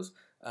videos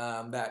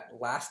that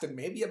lasted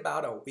maybe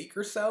about a week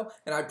or so,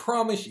 and I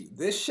promise you,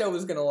 this show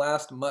is going to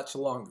last much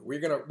longer. We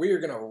are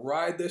gonna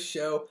ride this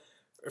show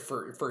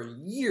for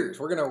years.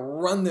 We're going to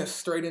run this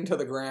straight into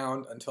the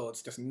ground until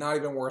it's just not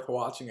even worth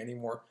watching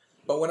anymore.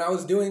 But when I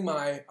was doing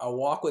my A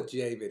Walk with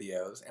Jay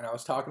videos and I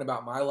was talking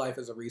about my life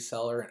as a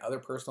reseller and other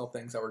personal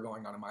things that were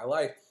going on in my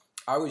life,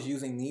 I was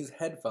using these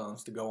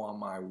headphones to go on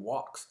my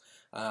walks.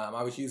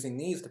 I was using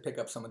these to pick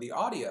up some of the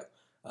audio.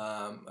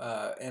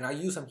 And I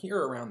use them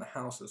here around the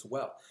house as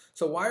well.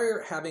 So why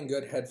are having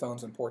good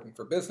headphones important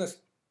for business?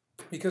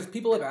 Because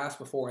people have asked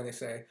before and they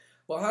say,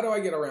 well, how do I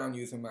get around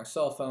using my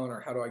cell phone,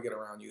 or how do I get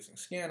around using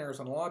scanners?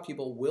 And a lot of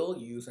people will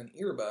use an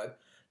earbud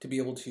to be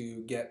able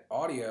to get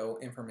audio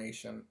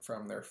information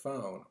from their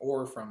phone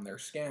or from their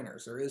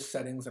scanners. There is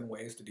settings and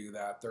ways to do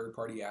that,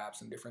 third-party apps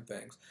and different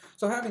things.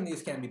 So having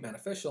these can be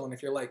beneficial, and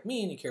if you're like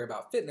me and you care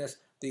about fitness,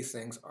 these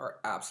things are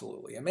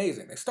absolutely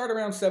amazing. They start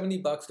around 70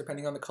 bucks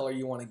depending on the color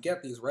you want to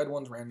get. These red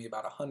ones ran me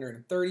about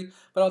 130,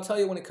 but I'll tell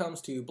you, when it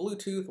comes to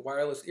Bluetooth,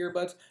 wireless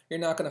earbuds, you're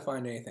not going to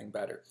find anything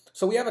better.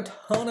 So we have a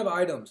ton of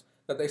items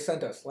that they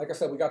sent us. Like I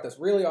said, we got this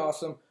really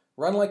awesome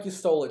Run Like You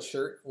Stole It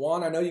shirt.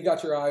 Juan, I know you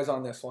got your eyes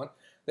on this one.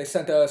 They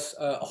sent us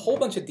a whole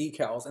bunch of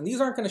decals, and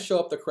these aren't going to show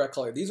up the correct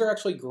color. These are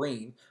actually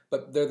green,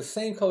 but they're the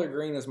same color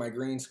green as my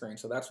green screen,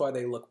 so that's why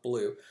they look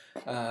blue.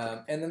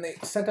 And then they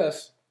sent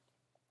us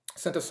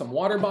some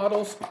water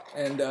bottles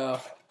and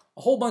a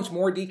whole bunch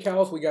more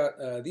decals. We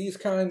got these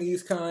kind.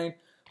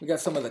 We got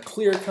some of the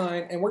clear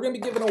kind, and we're going to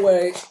be giving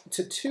away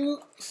to 2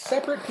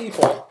 separate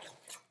people.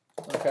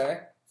 Okay,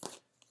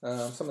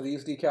 some of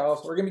these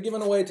decals. We're going to be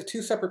giving away to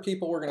 2 separate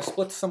people. We're going to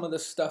split some of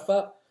this stuff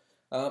up.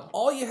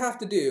 All you have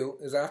to do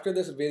is, after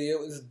this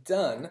video is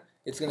done,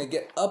 it's going to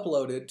get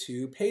uploaded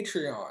to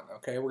Patreon.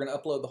 Okay, we're going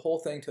to upload the whole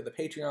thing to the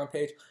Patreon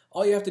page.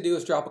 All you have to do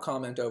is drop a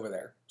comment over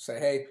there. Say,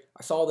 hey,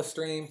 I saw the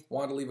stream,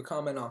 wanted to leave a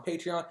comment on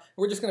Patreon. And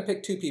we're just going to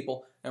pick 2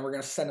 people, and we're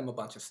going to send them a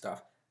bunch of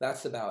stuff.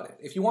 That's about it.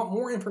 If you want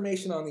more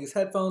information on these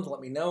headphones, let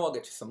me know. I'll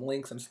get you some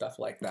links and stuff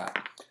like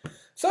that.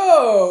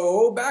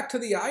 So, back to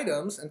the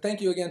items, and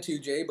thank you again to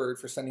Jaybird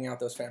for sending out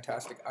those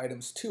fantastic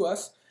items to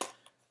us.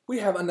 We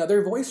have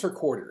another voice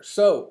recorder.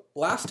 So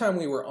last time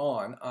we were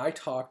on, I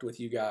talked with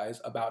you guys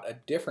about a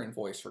different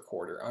voice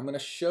recorder. I'm going to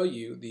show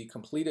you the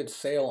completed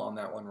sale on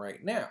that one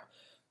right now.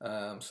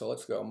 So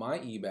let's go my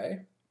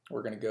eBay.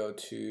 We're going to go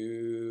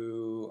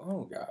to,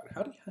 oh God,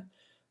 how do you,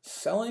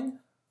 selling?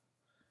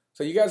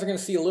 So you guys are going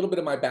to see a little bit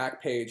of my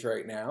back page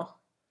right now.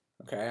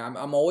 Okay,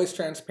 I'm always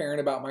transparent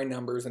about my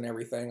numbers and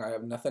everything. I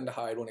have nothing to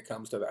hide when it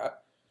comes to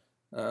that.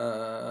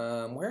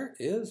 Where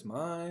is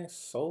my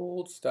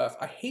sold stuff?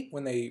 I hate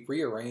when they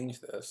rearrange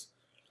this.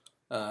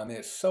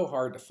 It's so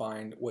hard to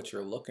find what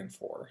you're looking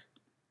for.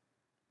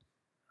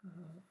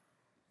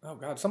 Oh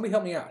God, somebody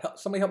help me out.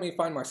 Somebody help me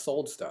find my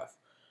sold stuff.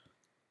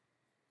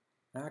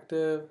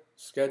 Active,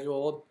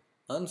 scheduled,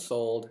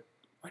 unsold.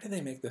 Why do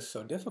they make this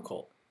so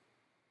difficult?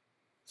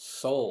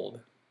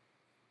 Sold.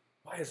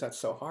 Why is that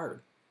so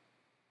hard?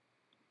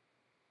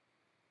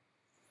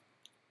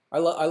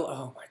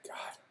 Oh my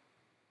God.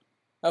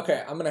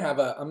 Okay, I'm gonna have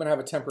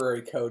a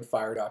temporary code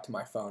fired out to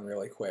my phone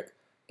really quick.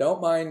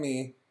 Don't mind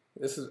me.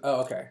 This is,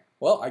 oh, okay.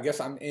 Well, I guess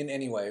I'm in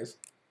anyways.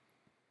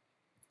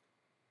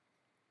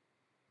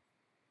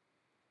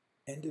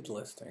 Ended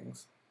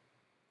listings.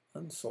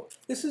 Unsold.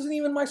 This isn't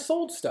even my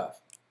sold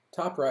stuff.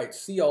 Top right,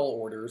 see all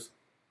orders.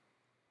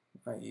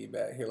 My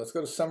eBay. Here, let's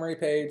go to summary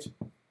page.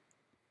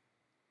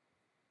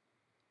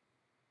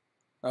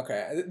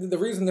 Okay, the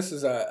reason this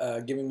is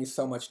giving me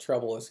so much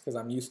trouble is because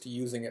I'm used to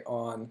using it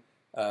on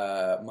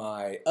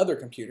my other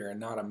computer and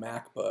not a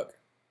MacBook.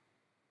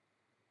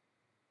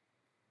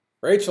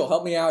 Rachel,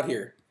 help me out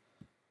here.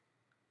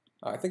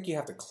 I think you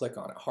have to click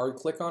on it. Hard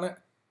click on it.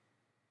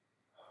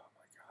 Oh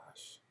my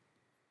gosh.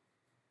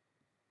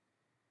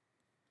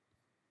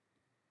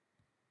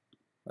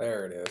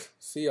 There it is.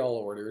 See all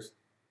orders.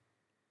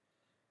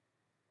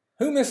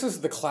 Who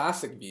misses the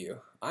classic view?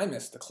 I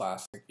miss the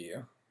classic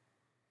view.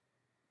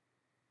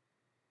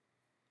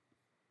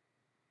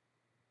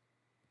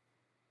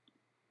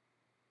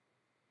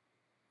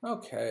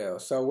 Okay,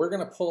 so we're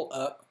going to pull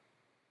up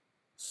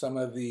some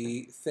of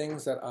the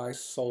things that I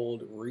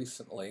sold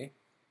recently.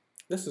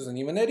 This isn't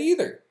even it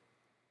either.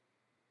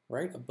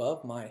 Right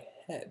above my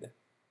head.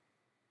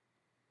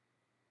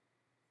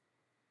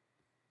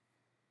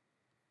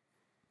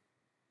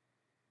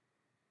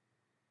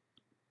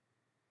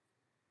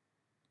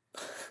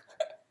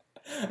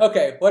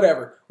 Okay,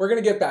 whatever. We're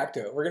going to get back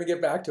to it. We're going to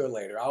get back to it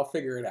later. I'll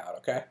figure it out,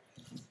 okay?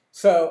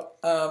 So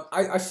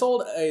I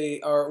sold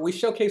or we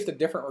showcased a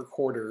different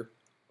recorder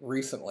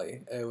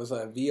recently. It was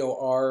a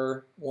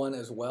VOR one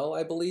as well,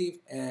 I believe,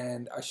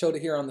 and I showed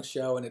it here on the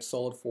show, and it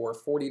sold for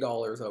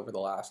 $40 over the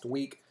last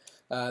week.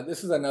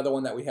 This is another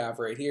one that we have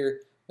right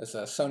here. It's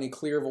a Sony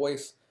Clear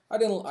Voice. I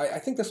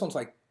think this one's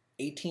like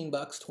 18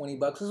 bucks, 20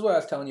 bucks. This is what I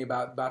was telling you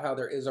about how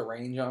there is a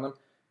range on them.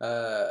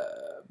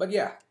 But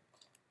yeah,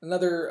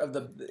 another of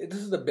this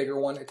is the bigger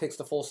one. It takes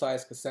the full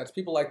size cassettes.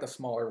 People like the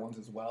smaller ones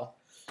as well.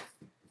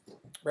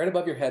 Right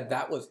above your head,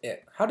 that was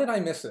it. How did I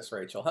miss this,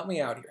 Rachel? Help me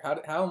out here.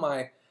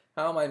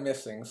 How am I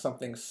missing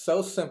something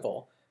so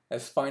simple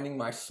as finding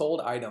my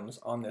sold items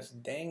on this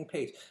dang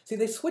page? See,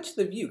 they switched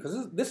the view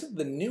because this is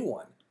the new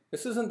one.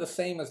 This isn't the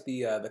same as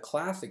the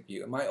classic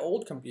view. My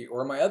old computer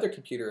or my other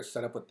computer is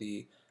set up with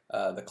the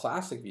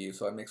classic view,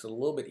 so it makes it a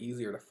little bit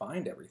easier to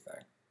find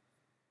everything.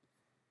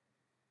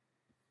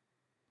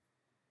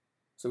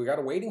 So we got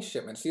awaiting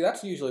shipment. See,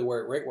 that's usually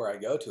right where I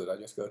go to it. I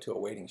just go to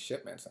awaiting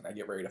shipments and I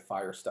get ready to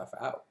fire stuff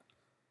out.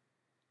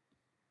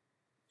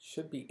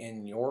 Should be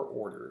in your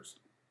orders.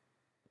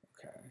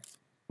 Okay.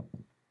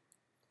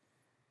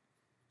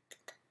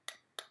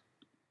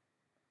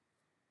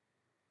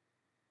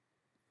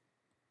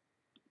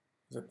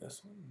 Is it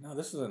this one? No,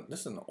 this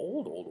is an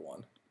old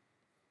one.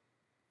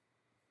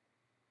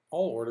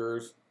 All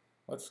orders.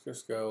 Let's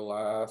just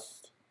go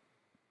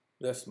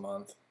this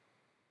month.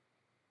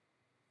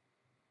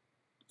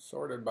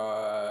 Sorted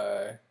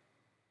by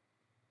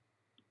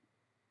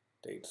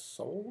date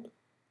sold.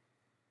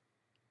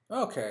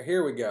 Okay,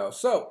 here we go.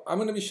 So I'm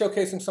going to be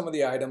showcasing some of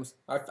the items.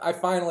 I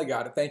finally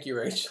got it. Thank you,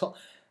 Rachel.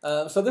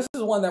 So this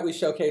is one that we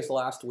showcased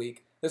last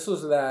week. This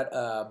was that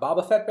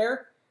Boba Fett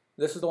bear.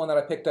 This is the one that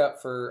I picked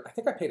up for, I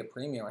think I paid a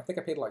premium. I think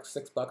I paid like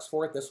 $6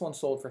 for it. This one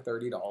sold for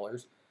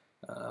 $30.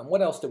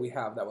 What else did we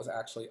have that was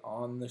actually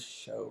on the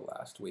show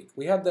last week?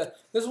 We had this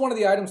is one of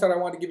the items that I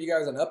wanted to give you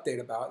guys an update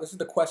about. This is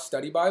the Quest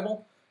Study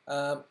Bible.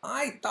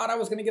 I thought I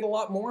was going to get a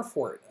lot more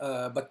for it,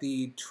 but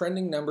the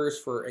trending numbers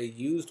for a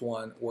used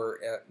one were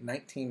at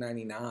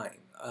 $19.99.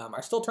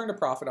 I still turned a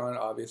profit on it,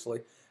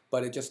 obviously,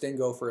 but it just didn't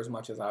go for as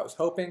much as I was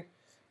hoping.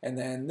 And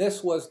then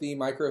this was the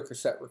micro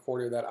cassette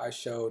recorder that I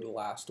showed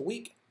last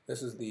week.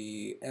 This is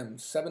the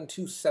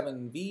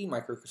M727V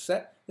micro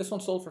cassette. This one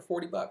sold for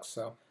 40 bucks,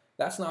 so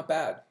that's not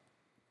bad.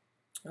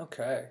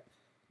 Okay,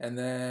 and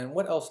then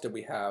what else did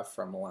we have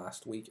from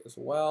last week as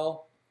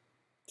well?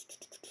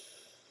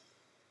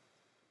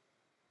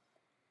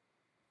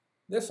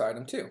 This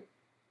item too.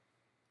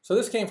 So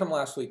this came from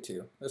last week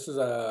too. This is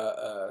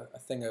a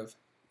thing of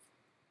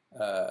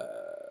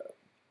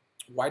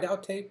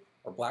whiteout tape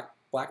or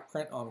black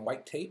print on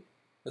white tape.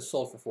 This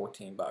sold for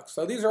 14 bucks.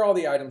 So these are all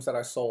the items that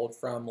I sold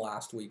from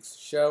last week's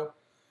show.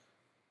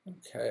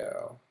 Okay,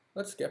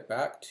 let's get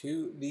back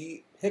to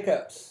the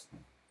pickups.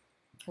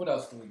 What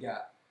else do we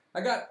got?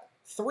 I got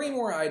 3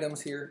 more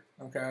items here.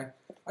 Okay,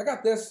 I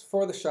got this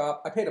for the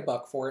shop. I paid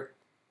 $1 for it.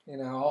 You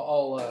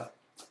know,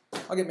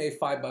 I'll get maybe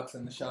 $5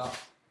 in the shop.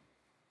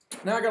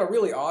 Now I got a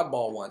really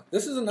oddball one.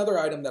 This is another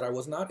item that I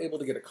was not able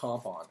to get a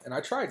comp on, and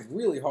I tried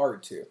really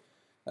hard to.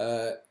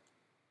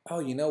 Oh,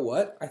 you know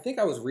what? I think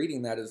I was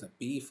reading that as a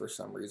B for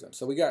some reason.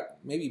 So we got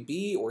maybe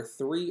B or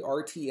 3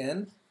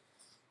 RTN.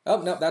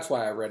 Oh, no, that's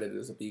why I read it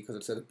as a B, because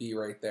it said a B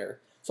right there.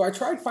 So I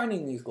tried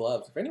finding these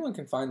gloves. If anyone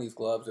can find these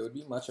gloves, it would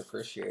be much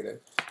appreciated.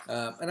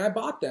 And I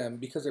bought them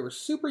because they were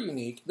super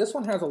unique. This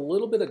one has a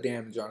little bit of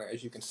damage on it,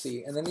 as you can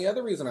see. And then the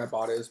other reason I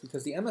bought it is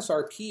because the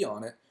MSRP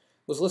on it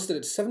was listed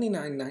at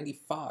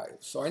 $79.95.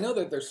 So I know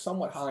that they're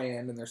somewhat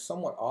high-end and they're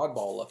somewhat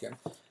oddball looking.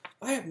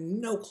 I have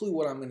no clue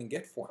what I'm going to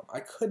get for them. I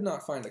could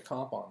not find a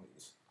comp on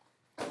these.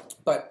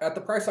 But at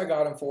the price I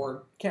got them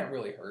for, can't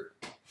really hurt.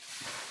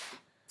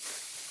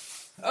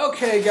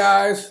 Okay,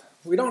 guys.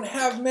 We don't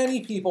have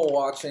many people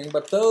watching,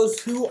 but those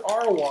who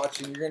are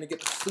watching, you're going to get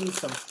to see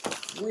some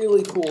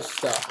really cool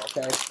stuff,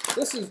 okay?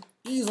 This is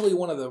easily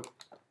one of the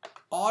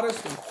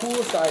oddest and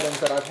coolest items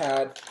that I've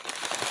had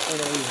in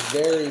a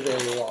very,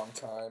 very long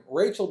time.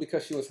 Rachel,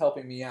 because she was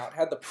helping me out,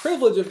 had the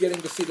privilege of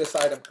getting to see this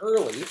item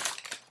early.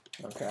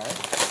 Okay.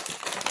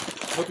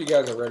 Hope you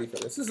guys are ready for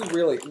this. This is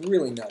really,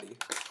 really nutty.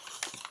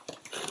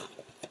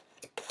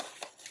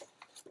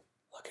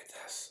 Look at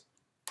this.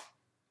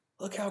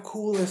 Look how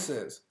cool this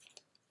is.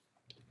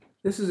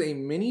 This is a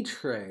mini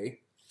tray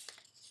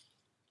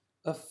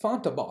of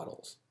Fanta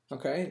bottles.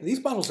 Okay, these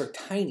bottles are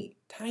tiny,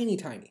 tiny,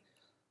 tiny.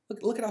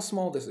 Look at how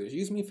small this is.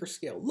 Use me for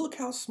scale. Look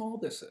how small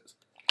this is.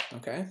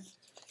 Okay,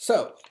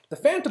 so the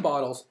Fanta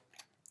bottles,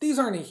 these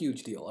aren't a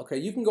huge deal. Okay,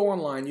 you can go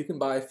online, you can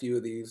buy a few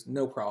of these,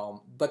 no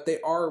problem, but they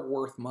are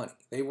worth money.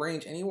 They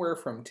range anywhere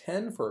from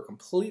 $10 for a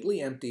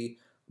completely empty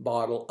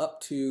bottle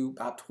up to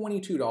about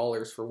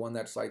 $22 for one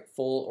that's like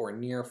full or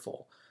near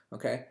full.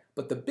 Okay,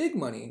 but the big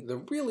money, the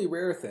really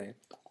rare thing,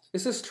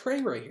 is this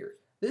tray right here.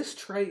 This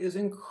tray is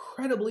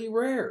incredibly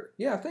rare.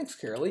 Yeah, thanks,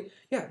 Carolee.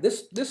 Yeah,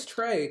 this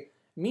tray,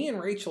 me and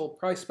Rachel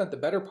probably spent the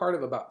better part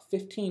of about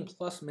 15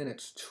 plus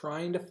minutes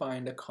trying to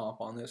find a comp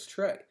on this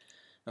tray.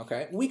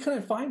 Okay, we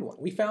couldn't find one.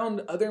 We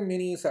found other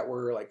minis that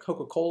were like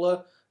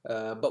Coca-Cola,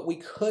 but we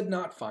could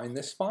not find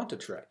this Fanta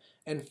tray.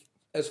 And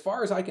as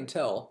far as I can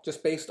tell,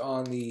 just based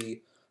on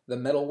the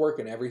metalwork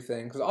and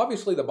everything, because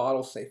obviously the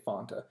bottles say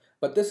Fanta,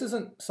 but this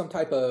isn't some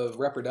type of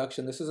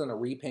reproduction. This isn't a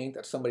repaint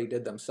that somebody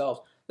did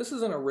themselves. This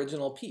is an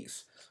original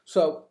piece.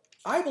 So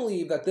I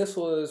believe that this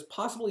was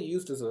possibly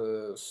used as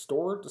a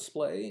store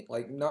display.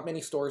 Like, not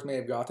many stores may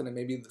have gotten it,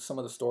 maybe some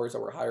of the stores that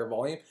were higher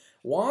volume.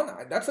 Juan,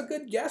 that's a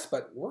good guess,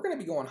 but we're going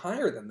to be going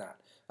higher than that.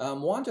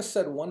 Juan just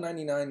said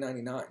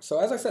 $199.99. So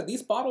as I said,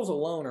 these bottles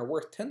alone are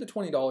worth $10 to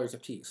 $20 a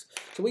piece.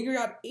 So we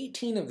got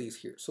 18 of these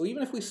here. So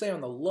even if we say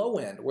on the low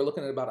end, we're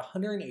looking at about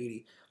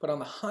 180, but on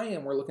the high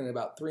end, we're looking at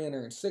about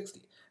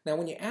 360. Now,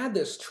 when you add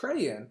this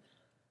tray in,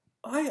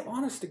 I,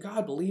 honest to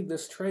God, believe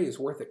this tray is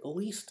worth at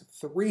least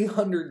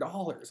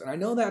 $300. And I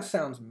know that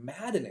sounds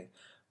maddening,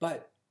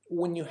 but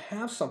when you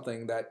have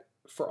something that,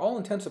 for all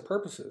intents and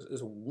purposes,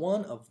 is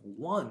one of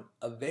one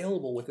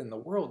available within the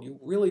world, you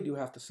really do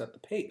have to set the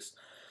pace.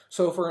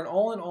 So for an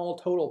all-in-all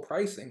total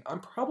pricing, I'm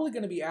probably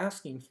going to be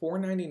asking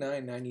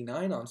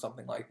 $499.99 on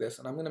something like this,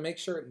 and I'm going to make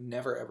sure it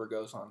never ever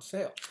goes on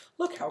sale.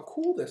 Look how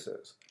cool this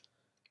is.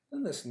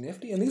 Isn't this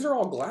nifty? And these are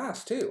all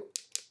glass, too.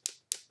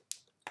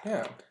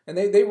 Yeah, and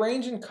they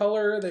range in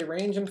color, they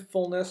range in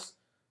fullness,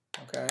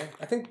 okay?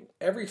 I think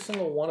every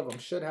single one of them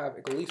should have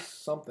at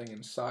least something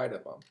inside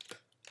of them.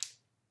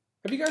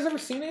 Have you guys ever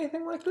seen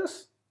anything like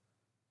this?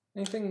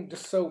 Anything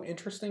just so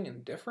interesting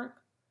and different?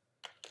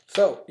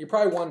 So, you're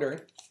probably wondering,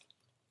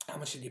 how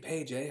much did you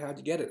pay, Jay? How'd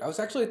you get it? I was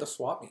actually at the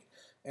swap meet,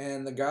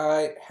 and the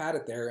guy had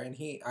it there, and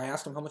I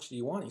asked him, how much do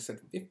you want? He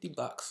said, 50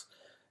 bucks.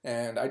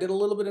 And I did a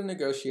little bit of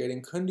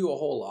negotiating, couldn't do a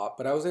whole lot,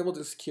 but I was able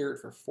to secure it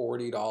for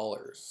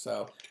 $40.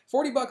 So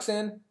 40 bucks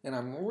in, and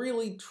I'm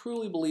really,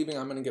 truly believing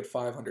I'm going to get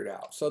 500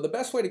 out. So the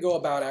best way to go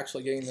about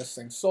actually getting this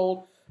thing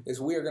sold is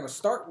we are going to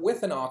start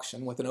with an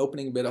auction with an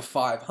opening bid of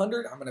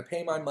 500. I'm going to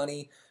pay my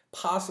money,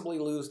 possibly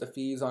lose the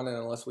fees on it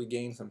unless we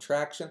gain some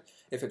traction.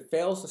 If it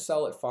fails to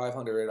sell at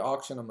 500 at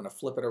auction, I'm going to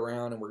flip it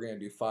around and we're going to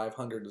do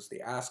 500 as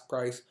the ask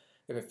price.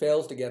 If it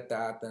fails to get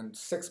that, then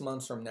 6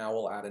 months from now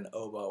we'll add an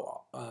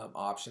oboe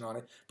option on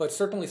it. But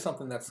certainly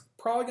something that's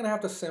probably going to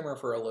have to simmer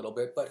for a little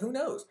bit, but who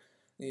knows?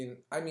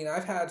 I mean,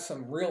 I've had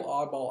some real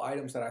oddball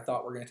items that I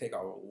thought were going to take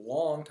a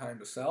long time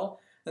to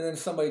sell, and then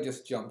somebody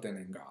just jumped in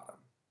and got them.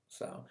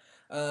 So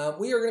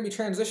we are going to be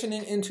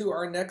transitioning into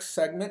our next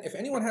segment. If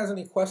anyone has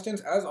any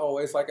questions, as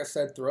always, like I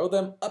said, throw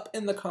them up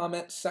in the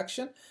comment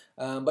section.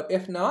 But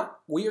if not,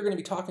 we are going to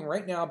be talking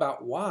right now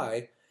about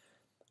why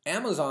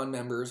Amazon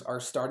members are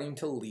starting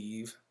to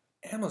leave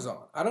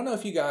Amazon. I don't know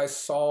if you guys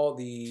saw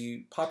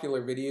the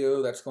popular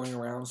video that's going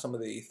around some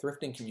of the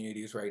thrifting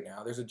communities right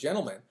now. There's a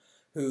gentleman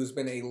who's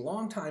been a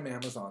longtime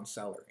Amazon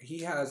seller.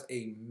 He has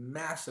a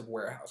massive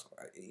warehouse,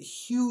 a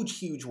huge,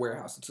 huge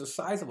warehouse. It's the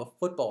size of a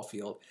football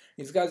field.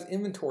 He's got his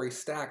inventory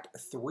stacked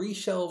 3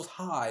 shelves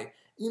high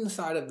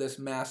inside of this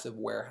massive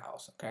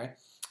warehouse, okay?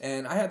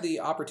 And I had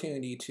the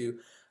opportunity to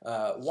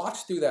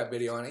watch through that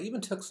video, and I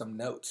even took some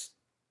notes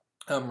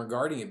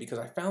regarding it because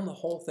I found the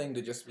whole thing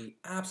to just be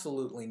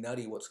absolutely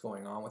nutty what's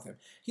going on with him.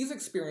 He's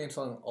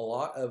experiencing a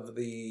lot of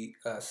the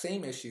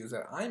same issues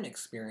that I'm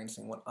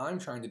experiencing when I'm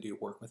trying to do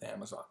work with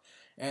Amazon.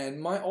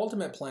 And my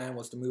ultimate plan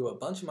was to move a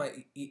bunch of my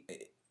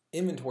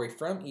inventory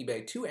from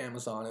eBay to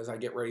Amazon as I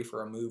get ready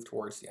for a move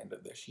towards the end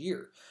of this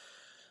year.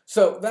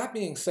 So that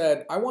being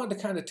said, I wanted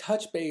to kind of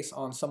touch base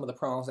on some of the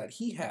problems that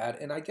he had,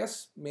 and I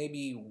guess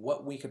maybe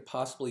what we could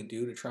possibly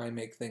do to try and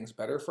make things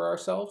better for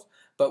ourselves.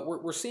 But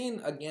we're seeing,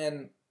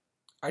 again,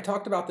 I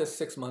talked about this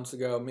 6 months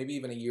ago, maybe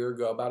even a year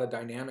ago, about a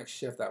dynamic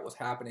shift that was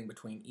happening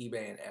between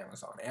eBay and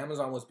Amazon.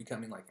 Amazon was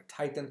becoming like a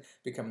titan,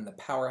 becoming the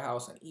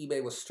powerhouse, and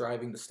eBay was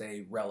striving to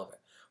stay relevant.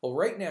 Well,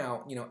 right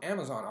now, you know,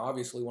 Amazon,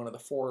 obviously one of the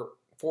four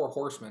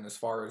horsemen as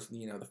far as,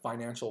 you know, the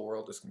financial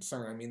world is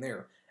concerned. I mean,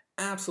 they're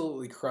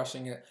absolutely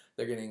crushing it.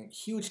 They're getting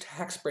huge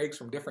tax breaks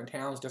from different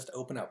towns just to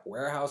open up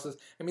warehouses.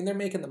 I mean, they're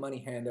making the money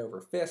hand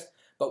over fist.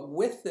 But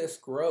with this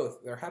growth,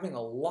 they're having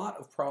a lot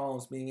of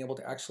problems being able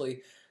to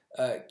actually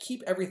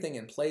keep everything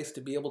in place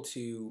to be able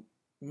to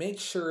make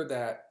sure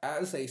that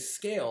as they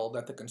scale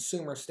that the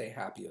consumers stay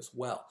happy as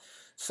well.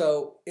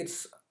 So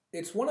it's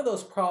one of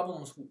those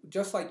problems,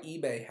 just like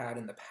eBay had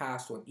in the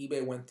past when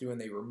eBay went through and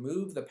they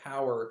removed the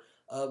power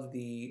of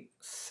the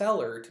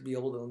seller to be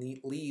able to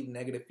leave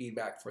negative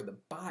feedback for the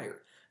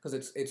buyer.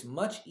 Because it's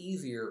much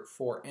easier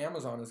for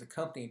Amazon as a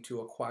company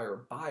to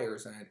acquire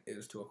buyers than it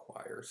is to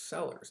acquire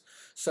sellers.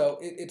 So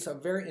it's a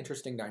very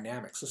interesting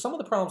dynamic. So some of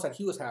the problems that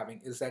he was having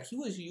is that he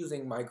was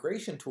using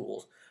migration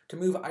tools to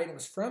move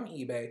items from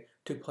eBay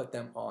to put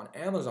them on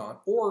Amazon,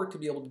 or to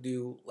be able to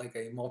do like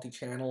a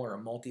multi-channel or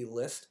a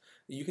multi-list.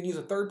 You can use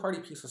a third-party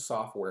piece of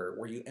software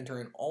where you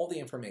enter in all the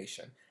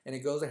information and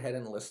it goes ahead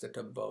and lists it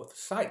to both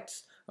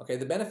sites. Okay,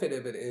 the benefit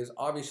of it is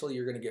obviously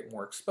you're going to get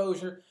more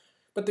exposure,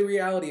 but the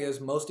reality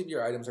is most of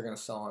your items are going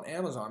to sell on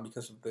Amazon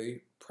because of the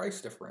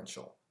price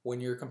differential. When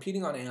you're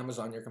competing on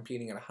Amazon, you're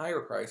competing at a higher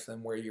price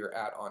than where you're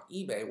at on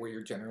eBay, where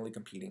you're generally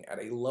competing at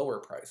a lower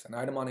price. An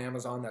item on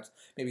Amazon that's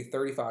maybe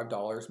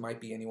 $35 might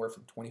be anywhere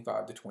from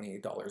 $25 to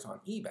 $28 on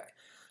eBay.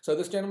 So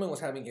this gentleman was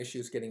having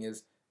issues getting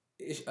his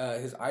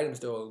items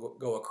to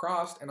go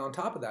across, and on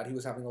top of that, he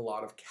was having a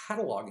lot of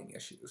cataloging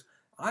issues.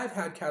 I've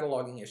had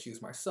cataloging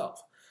issues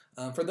myself.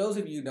 For those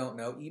of you who don't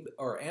know,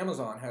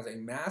 Amazon has a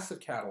massive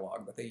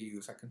catalog that they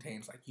use that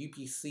contains like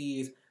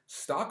UPCs,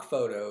 stock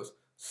photos,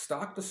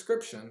 stock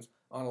descriptions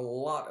on a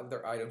lot of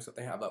their items that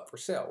they have up for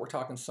sale. We're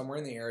talking somewhere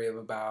in the area of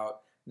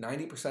about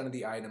 90% of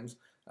the items,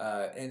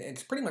 and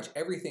it's pretty much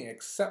everything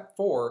except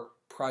for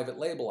private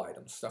label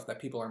items, stuff that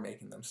people are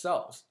making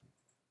themselves.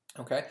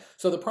 Okay,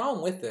 so the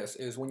problem with this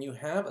is when you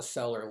have a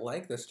seller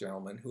like this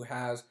gentleman who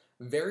has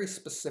very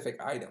specific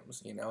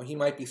items, you know, he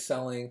might be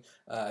selling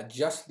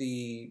just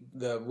the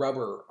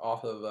rubber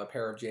off of a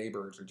pair of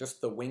Jaybirds, or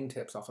just the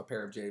wingtips off a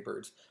pair of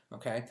Jaybirds,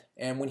 okay?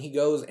 And when he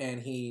goes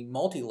and he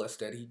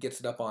multi-lists it, he gets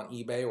it up on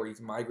eBay, or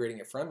he's migrating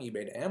it from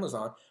eBay to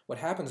Amazon, what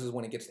happens is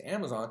when it gets to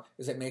Amazon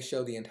is it may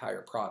show the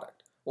entire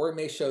product, or it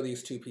may show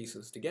these two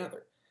pieces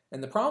together.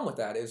 And the problem with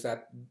that is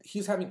that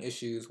he's having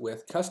issues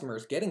with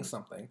customers getting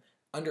something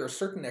under a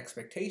certain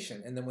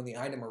expectation, and then when the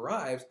item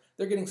arrives,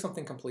 they're getting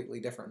something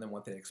completely different than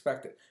what they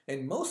expected.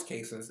 In most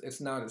cases,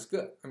 it's not as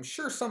good. I'm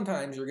sure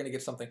sometimes you're going to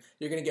get something,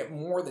 you're going to get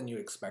more than you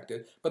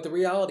expected, but the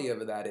reality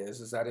of that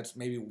is that it's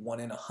maybe 1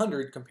 in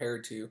 100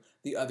 compared to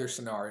the other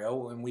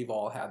scenario, and we've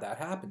all had that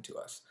happen to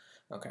us.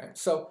 Okay,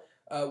 so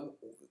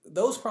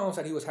those problems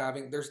that he was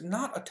having, there's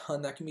not a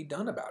ton that can be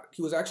done about it.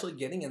 He was actually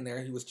getting in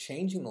there, he was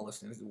changing the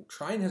listings,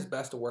 trying his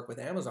best to work with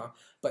Amazon,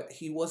 but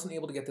he wasn't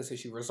able to get this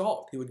issue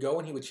resolved. He would go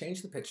and he would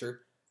change the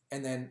picture,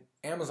 and then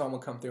Amazon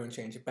would come through and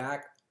change it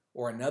back,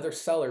 or another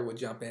seller would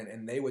jump in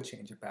and they would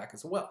change it back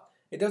as well.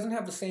 It doesn't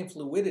have the same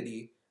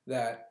fluidity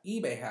that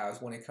eBay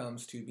has when it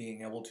comes to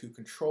being able to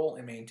control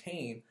and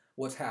maintain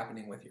what's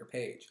happening with your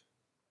page.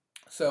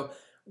 So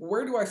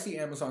where do I see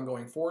Amazon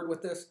going forward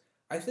with this?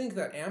 I think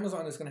that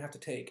Amazon is going to have to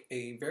take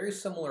a very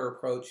similar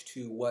approach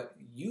to what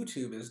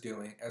YouTube is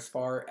doing, as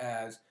far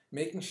as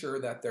making sure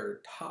that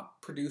their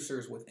top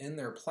producers within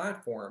their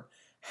platform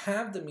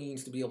have the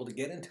means to be able to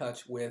get in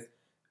touch with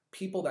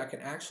people that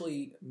can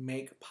actually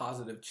make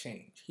positive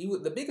change.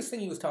 The biggest thing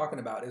he was talking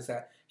about is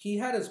that he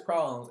had his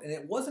problems, and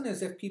it wasn't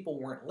as if people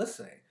weren't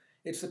listening.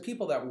 It's the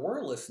people that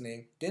were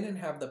listening didn't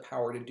have the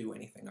power to do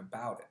anything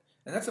about it.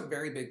 And that's a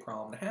very big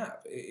problem to have.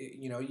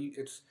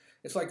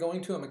 It's like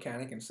going to a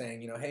mechanic and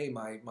saying, hey,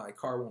 my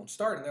car won't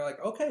start. And they're like,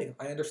 okay,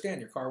 I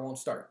understand, your car won't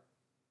start.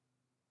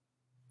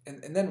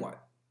 And then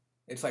what?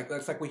 It's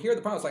like we hear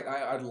the problem. It's like,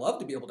 I'd love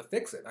to be able to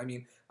fix it. I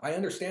mean, I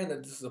understand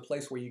that this is a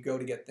place where you go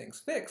to get things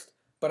fixed,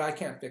 but I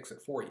can't fix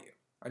it for you.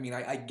 I mean,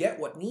 I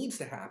get what needs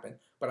to happen,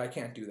 but I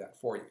can't do that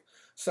for you.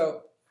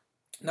 So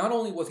not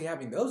only was he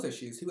having those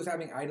issues, he was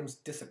having items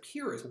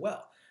disappear as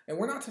well. And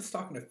we're not just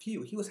talking a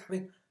few. He was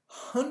having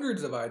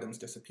hundreds of items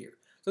disappear.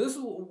 So this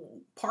is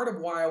part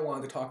of why I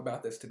wanted to talk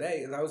about this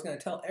today, is I was going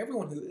to tell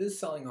everyone who is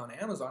selling on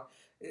Amazon,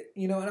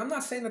 and I'm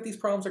not saying that these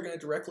problems are going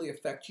to directly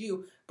affect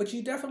you, but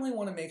you definitely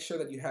want to make sure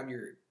that you have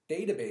your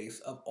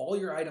database of all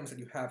your items that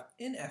you have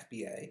in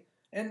FBA,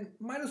 and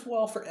might as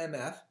well for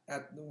MF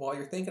while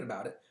you're thinking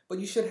about it, but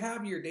you should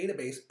have your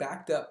database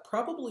backed up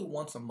probably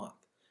once a month.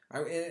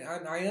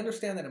 I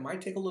understand that it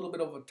might take a little bit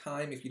of a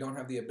time if you don't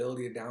have the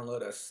ability to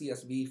download a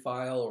CSV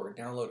file or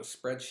download a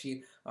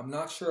spreadsheet. I'm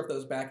not sure if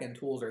those back-end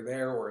tools are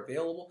there or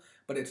available,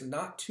 but it's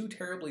not too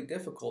terribly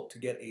difficult to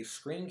get a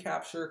screen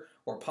capture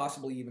or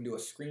possibly even do a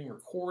screen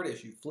record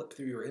as you flip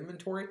through your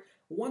inventory.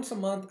 Once a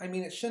month, I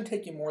mean, it shouldn't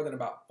take you more than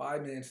about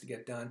 5 minutes to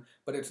get done,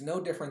 but it's no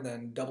different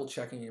than double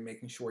checking and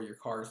making sure your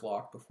car is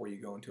locked before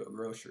you go into a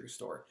grocery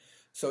store.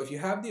 So if you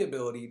have the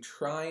ability,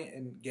 try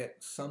and get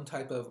some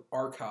type of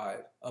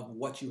archive of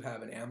what you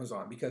have in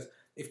Amazon, because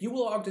if you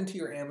logged into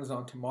your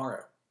Amazon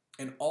tomorrow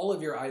and all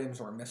of your items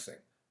were missing,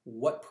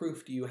 what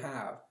proof do you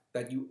have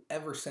that you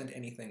ever sent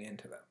anything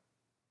into them?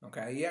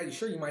 Okay, yeah,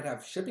 sure, you might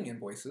have shipping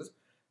invoices,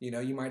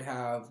 you might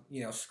have,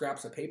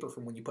 scraps of paper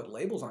from when you put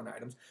labels on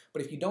items,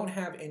 but if you don't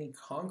have any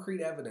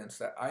concrete evidence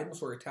that items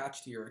were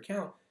attached to your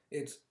account,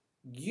 it's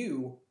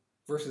you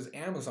versus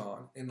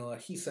Amazon in a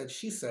he said,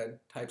 she said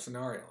type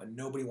scenario, and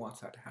nobody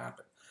wants that to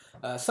happen.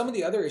 Some of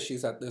the other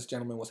issues that this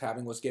gentleman was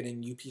having was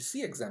getting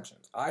UPC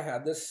exemptions. I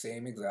had this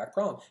same exact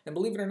problem. And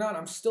believe it or not,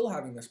 I'm still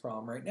having this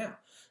problem right now.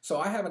 So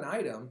I have an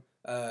item,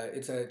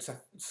 it's a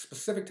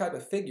specific type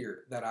of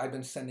figure that I've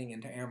been sending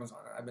into Amazon.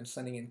 I've been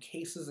sending in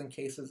cases and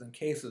cases and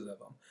cases of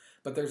them.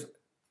 But there's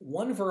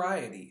one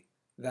variety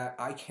that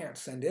I can't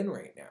send in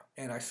right now.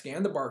 And I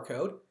scanned the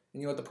barcode,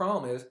 and you know what the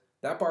problem is?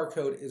 That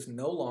barcode is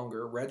no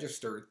longer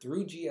registered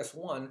through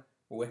GS1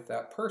 with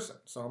that person.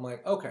 So I'm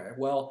like, okay,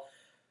 well,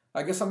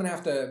 I guess I'm gonna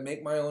have to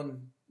make my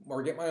own,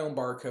 or get my own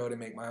barcode and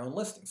make my own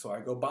listing. So I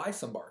go buy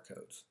some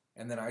barcodes,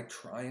 and then I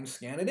try and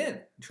scan it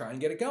in, try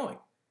and get it going.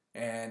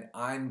 And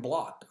I'm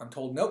blocked. I'm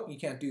told, nope, you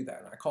can't do that.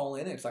 And I call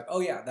in, and it's like, oh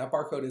yeah, that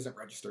barcode isn't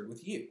registered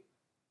with you.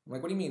 I'm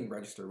like, what do you mean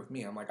registered with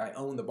me? I'm like, I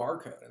own the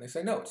barcode. And they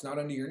say, no, it's not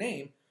under your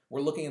name.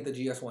 We're looking at the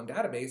GS1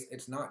 database.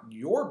 It's not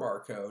your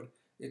barcode.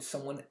 It's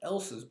someone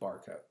else's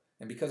barcode.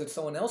 And because it's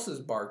someone else's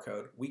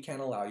barcode, we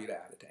can't allow you to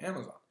add it to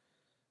Amazon.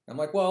 I'm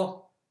like,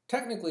 well,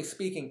 technically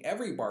speaking,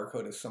 every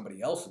barcode is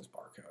somebody else's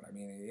barcode. I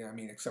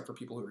mean, except for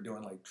people who are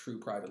doing like true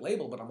private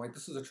label. But I'm like,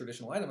 this is a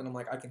traditional item. And I'm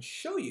like, I can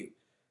show you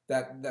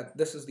that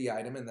this is the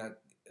item, and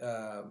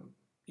that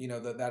you know,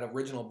 that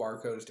original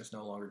barcode is just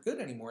no longer good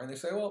anymore. And they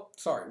say, well,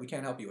 sorry, we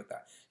can't help you with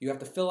that. You have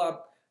to fill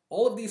out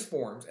all of these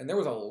forms, and there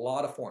was a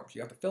lot of forms.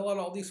 You have to fill out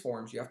all these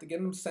forms. You have to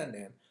get them sent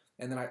in.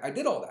 And then I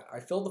did all that. I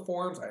filled the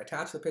forms, I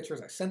attached the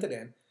pictures, I sent it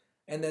in,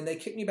 and then they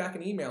kicked me back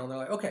an email, and they're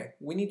like, okay,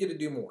 we need you to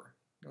do more.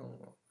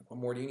 Oh, what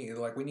more do you need? They're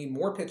like, we need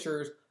more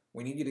pictures.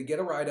 We need you to get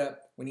a write-up.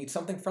 We need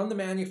something from the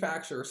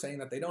manufacturer saying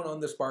that they don't own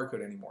this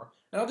barcode anymore.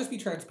 And I'll just be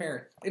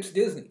transparent. It's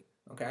Disney,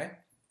 okay?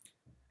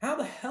 How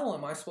the hell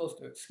am I supposed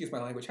to, excuse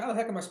my language, how the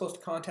heck am I supposed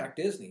to contact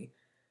Disney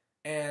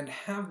and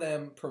have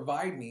them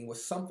provide me with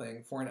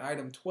something for an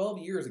item 12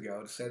 years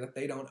ago to say that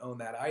they don't own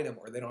that item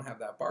or they don't have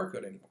that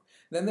barcode anymore?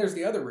 Then there's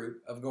the other route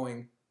of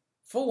going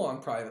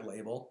full-on private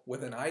label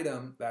with an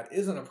item that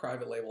isn't a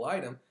private label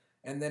item,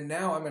 and then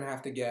now I'm going to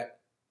have to get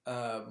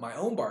my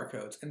own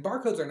barcodes, and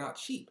barcodes are not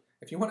cheap.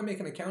 If you want to make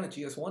an account at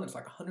GS1, it's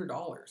like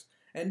 $100.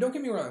 And don't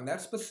get me wrong, that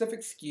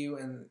specific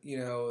SKU and, you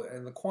know,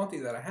 and the quantity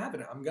that I have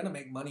in it, I'm going to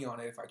make money on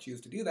it if I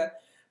choose to do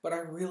that, but I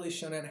really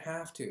shouldn't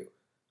have to,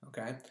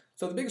 okay?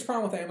 So the biggest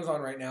problem with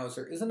Amazon right now is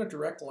there isn't a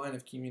direct line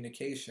of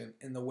communication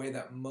in the way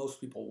that most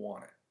people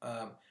want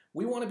it.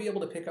 We want to be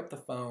able to pick up the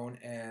phone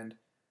and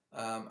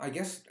I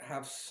guess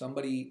have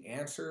somebody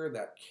answer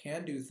that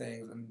can do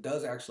things and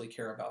does actually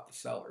care about the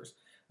sellers.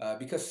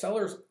 Because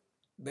sellers,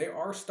 they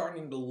are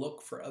starting to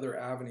look for other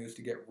avenues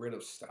to get rid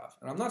of stuff.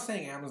 And I'm not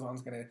saying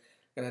Amazon's gonna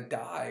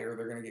die or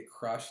they're gonna get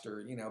crushed,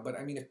 or, you know, but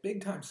I mean, if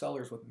big time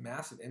sellers with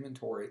massive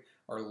inventory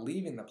are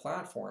leaving the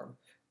platform,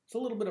 it's a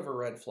little bit of a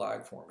red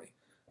flag for me.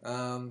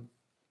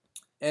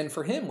 And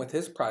for him, with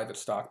his private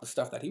stock, the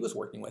stuff that he was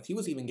working with, he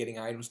was even getting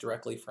items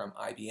directly from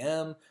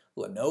IBM,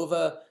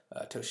 Lenovo,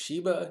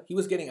 Toshiba. He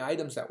was getting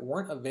items that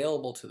weren't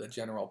available to the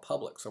general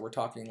public. So we're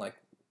talking like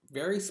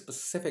very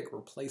specific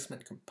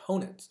replacement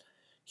components.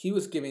 He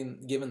was given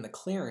the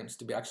clearance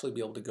to actually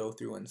be able to go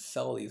through and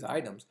sell these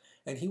items.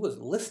 And he was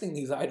listing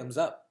these items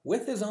up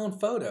with his own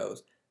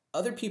photos.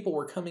 Other people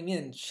were coming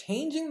in,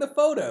 changing the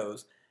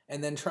photos,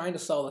 and then trying to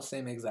sell the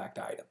same exact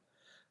item.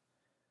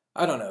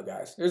 I don't know,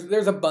 guys.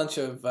 There's a bunch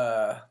of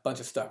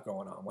stuff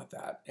going on with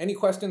that. Any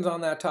questions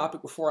on that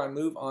topic before I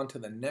move on to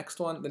the next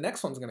one? The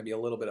next one's going to be a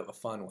little bit of a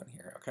fun one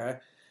here, okay?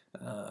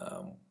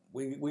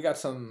 We got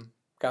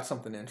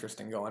something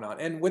interesting going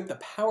on. And with the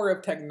power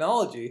of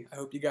technology, I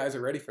hope you guys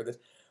are ready for this.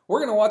 We're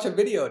going to watch a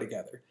video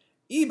together.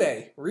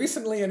 eBay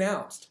recently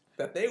announced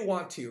that they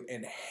want to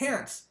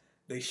enhance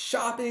the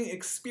shopping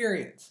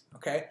experience,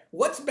 okay?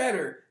 What's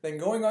better than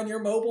going on your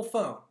mobile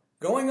phone,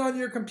 going on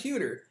your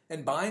computer,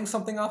 and buying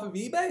something off of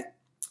eBay?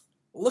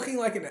 Looking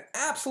like an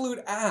absolute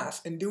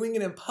ass and doing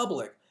it in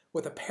public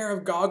with a pair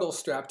of goggles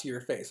strapped to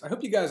your face. I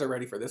hope you guys are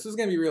ready for this. This is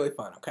going to be really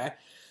fun, okay?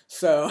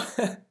 So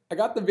I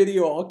got the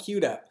video all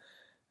queued up.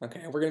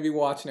 Okay, we're going to be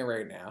watching it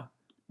right now.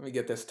 Let me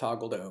get this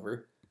toggled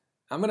over.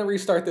 I'm going to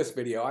restart this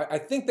video. I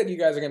think that you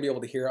guys are going to be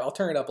able to hear it. I'll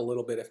turn it up a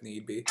little bit if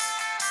need be.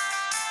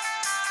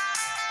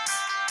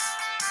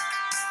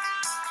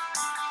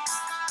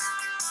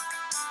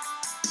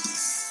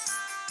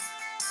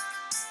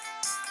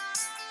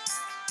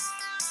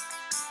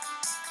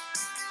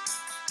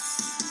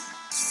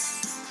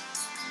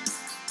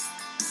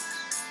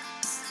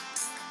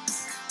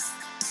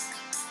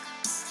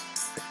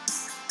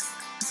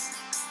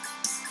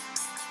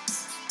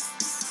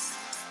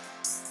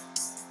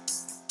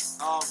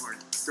 Oh my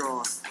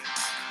god.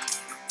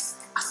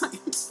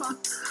 It's fun.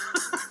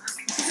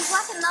 It's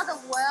like another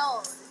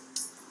world.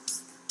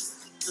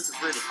 This is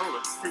really cool.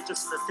 It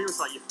feels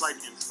like you're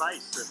floating in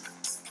space. And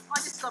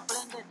I just got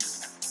blended.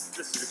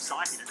 this is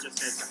exciting. It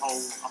just adds a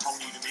whole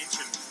new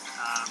dimension to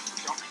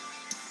shopping.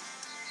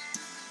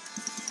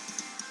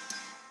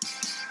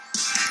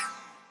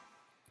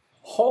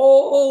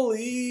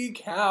 Holy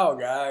cow,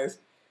 guys.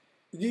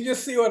 Did you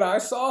just see what I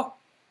saw?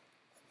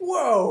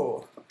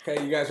 Whoa.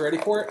 Okay, you guys ready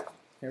for it?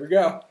 Here we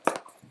go.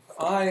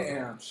 I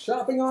am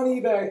shopping on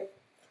eBay.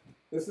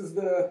 This is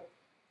the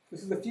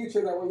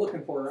future that we're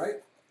looking for, right?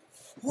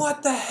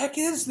 what the heck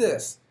is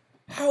this?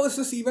 How is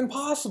this even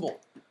possible?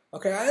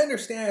 Okay, I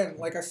understand,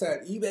 like I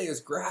said, eBay is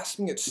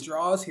grasping at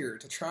straws here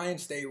to try and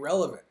stay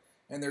relevant.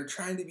 And they're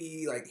trying to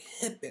be like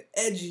hip and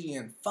edgy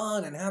and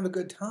fun and have a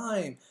good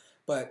time.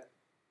 But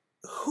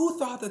who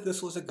thought that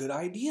this was a good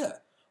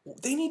idea?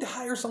 They need to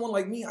hire someone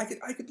like me. I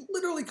could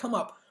literally come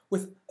up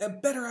with a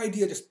better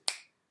idea just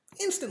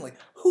instantly.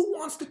 Who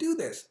wants to do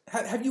this?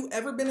 Have you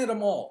ever been at a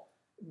mall?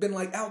 Been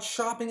like out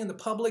shopping in the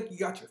public, you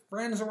got your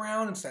friends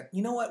around and said,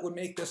 you know what would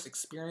make this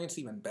experience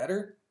even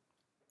better?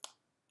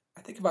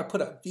 I think if I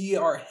put a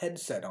VR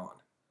headset on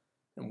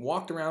and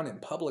walked around in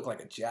public like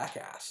a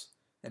jackass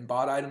and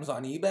bought items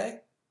on eBay,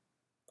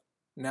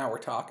 now we're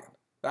talking.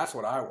 That's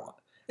what I want.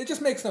 It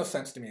just makes no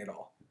sense to me at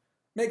all.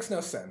 Makes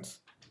no sense.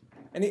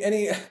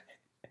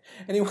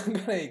 Anyone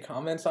got any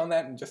comments on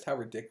that and just how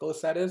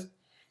ridiculous that is?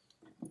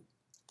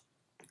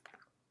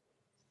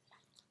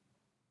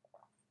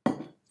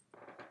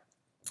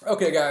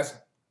 Okay, guys.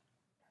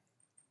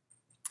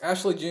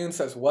 Ashley June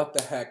says, what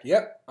the heck?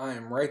 Yep, I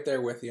am right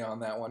there with you on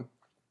that one.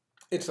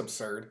 It's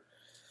absurd.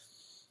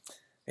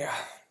 Yeah.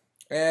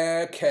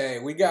 Okay,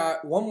 we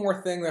got one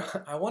more thing.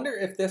 I wonder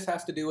if this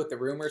has to do with the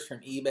rumors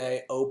from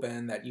eBay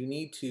Open that you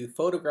need to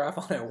photograph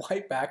on a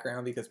white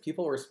background because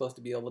people were supposed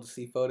to be able to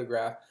see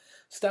photograph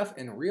stuff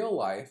in real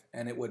life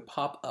and it would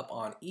pop up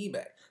on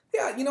eBay.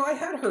 Yeah, you know, I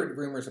had heard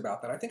rumors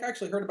about that. I think I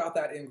actually heard about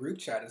that in group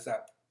chat, is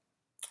that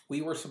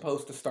we were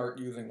supposed to start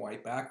using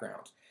white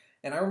backgrounds.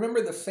 And I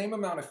remember the same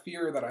amount of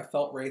fear that I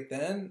felt right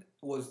then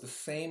was the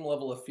same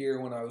level of fear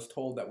when I was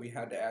told that we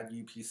had to add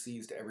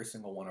UPCs to every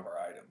single one of our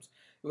items.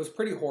 It was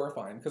pretty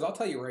horrifying, because I'll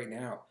tell you right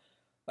now,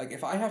 like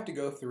if I have to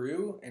go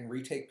through and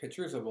retake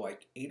pictures of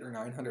like 800 or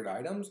 900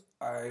 items,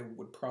 I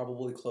would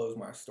probably close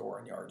my store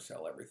and yard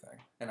sale everything.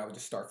 And I would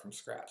just start from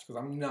scratch,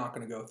 because I'm not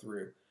going to go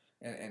through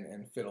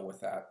and fiddle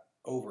with that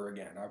over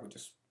again. I would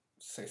just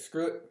say,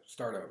 screw it,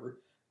 start over.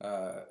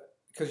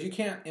 Because you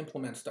can't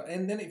implement stuff.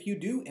 And then if you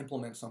do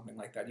implement something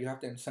like that, you have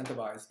to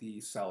incentivize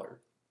the seller.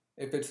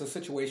 If it's a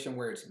situation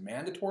where it's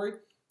mandatory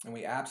and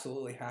we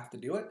absolutely have to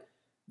do it,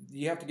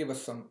 you have to give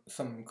us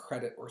some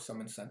credit or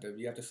some incentive.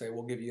 You have to say,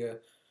 we'll give you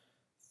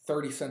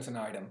 30 cents an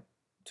item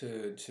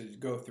to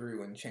go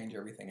through and change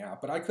everything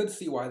out. But I could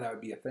see why that would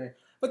be a thing.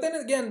 But then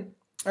again,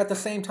 at the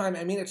same time,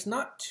 I mean, it's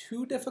not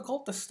too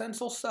difficult to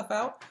stencil stuff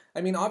out.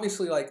 I mean,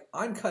 obviously, like,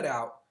 I'm cut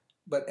out.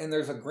 And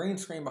there's a green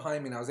screen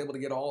behind me, and I was able to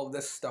get all of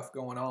this stuff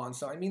going on.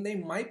 So, I mean, they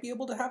might be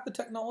able to have the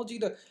technology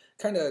to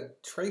kind of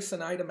trace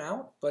an item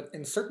out. But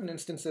in certain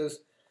instances,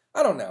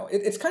 I don't know.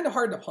 It's kind of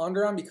hard to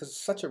ponder on because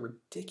it's such a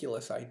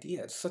ridiculous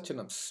idea. It's such an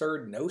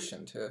absurd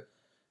notion to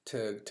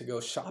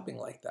go shopping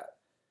like that.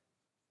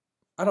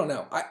 I don't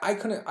know. I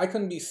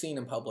couldn't be seen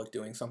in public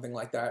doing something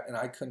like that, and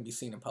I couldn't be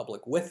seen in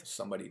public with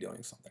somebody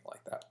doing something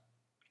like that.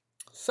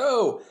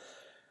 So,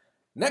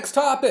 next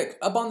topic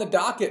up on the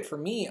docket for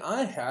me,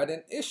 I had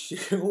an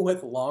issue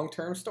with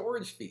long-term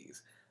storage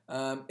fees.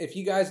 If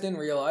you guys didn't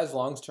realize,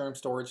 long-term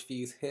storage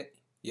fees hit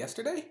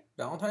yesterday,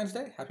 Valentine's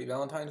Day. Happy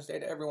Valentine's Day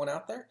to everyone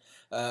out there.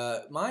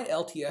 My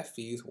LTF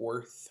fees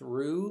were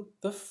through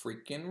the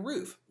freaking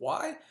roof.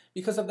 Why?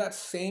 Because of that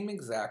same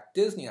exact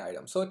Disney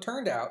item. So it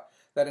turned out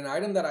that an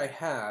item that I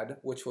had,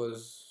 which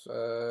was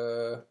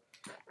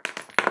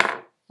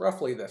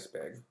roughly this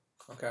big,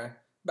 okay,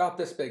 about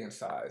this big in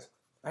size,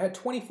 I had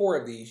 24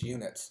 of these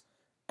units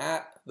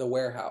at the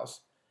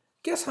warehouse.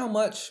 Guess how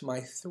much my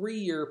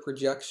 3-year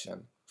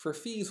projection for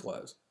fees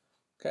was?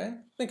 Okay,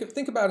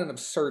 think about an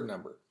absurd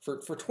number.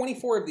 For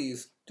 24 of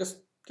these,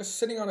 just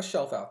sitting on a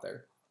shelf out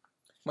there,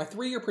 my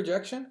 3-year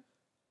projection,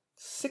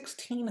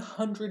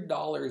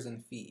 $1,600 in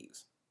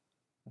fees.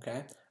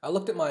 Okay, I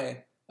looked at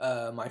my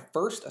my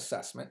first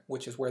assessment,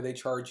 which is where they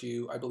charge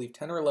you, I believe,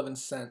 10 or 11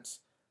 cents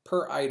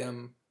per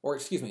item, or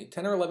excuse me,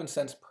 10 or 11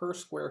 cents per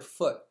square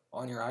foot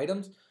on your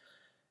items.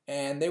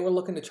 And they were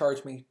looking to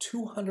charge me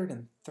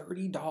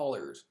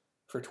 $230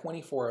 for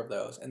 24 of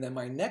those. And then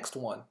my next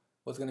one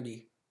was going to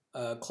be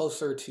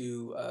closer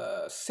to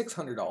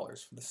 $600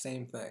 for the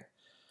same thing.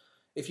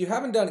 If you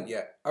haven't done it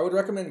yet, I would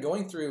recommend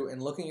going through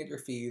and looking at your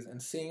fees and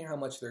seeing how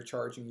much they're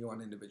charging you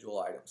on individual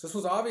items. This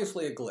was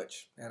obviously a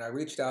glitch, and I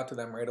reached out to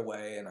them right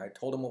away, and I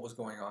told them what was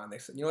going on. They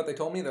said, you know what they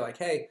told me? They're like,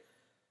 hey,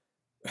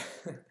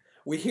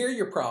 we hear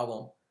your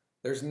problem.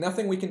 There's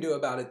nothing we can do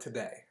about it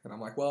today. And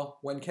I'm like, well,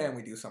 when can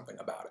we do something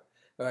about it?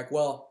 They're like,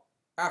 well,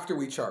 after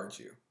we charge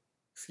you.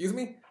 Excuse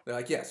me? They're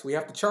like, yes, we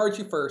have to charge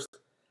you first,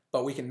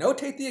 but we can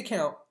notate the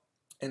account,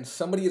 and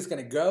somebody is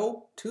going to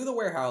go to the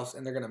warehouse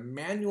and they're going to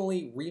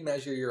manually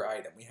remeasure your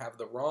item. We have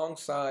the wrong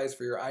size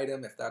for your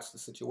item if that's the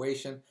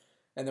situation,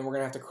 and then we're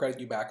going to have to credit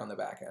you back on the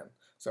back end.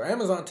 So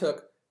Amazon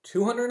took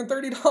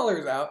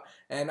 $230 out,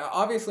 and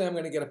obviously I'm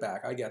going to get it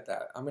back. I get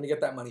that. I'm going to get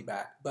that money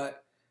back.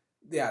 But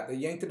yeah, they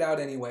yanked it out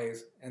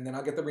anyways, and then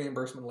I'll get the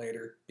reimbursement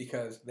later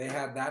because they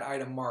had that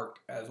item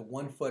marked as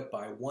 1 foot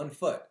by 1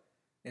 foot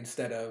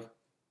instead of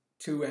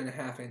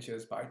 2.5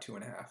 inches by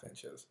 2.5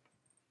 inches.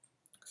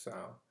 So,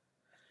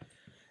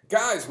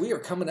 guys, we are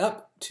coming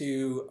up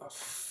to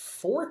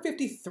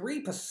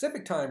 4:53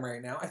 Pacific time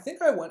right now. I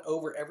think I went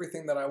over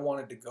everything that I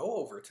wanted to go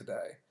over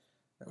today.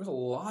 There was a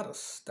lot of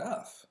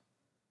stuff.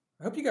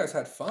 I hope you guys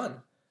had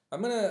fun.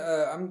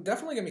 I'm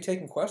definitely gonna be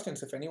taking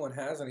questions if anyone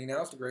has any.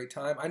 Now's a great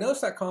time. I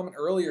noticed that comment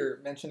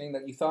earlier mentioning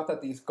that you thought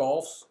that these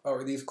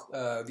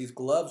these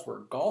gloves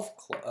were golf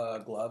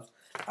gloves.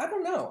 I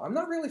don't know. I'm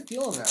not really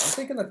feeling that. I'm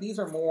thinking that these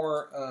are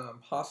more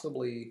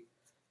possibly,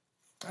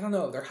 I don't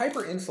know. They're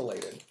hyper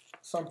insulated,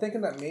 so I'm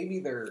thinking that maybe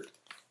they're,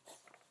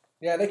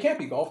 yeah, they can't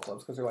be golf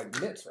clubs because they're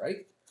like mitts,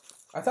 right?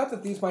 I thought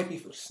that these might be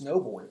for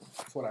snowboarding.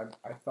 That's what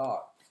I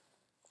thought.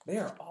 They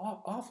are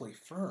awfully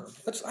firm.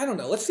 I don't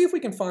know. Let's see if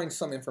we can find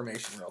some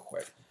information real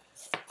quick.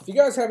 If you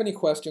guys have any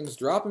questions,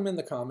 drop them in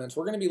the comments.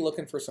 We're going to be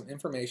looking for some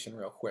information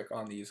real quick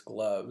on these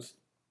gloves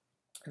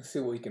and see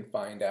what we can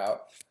find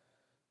out.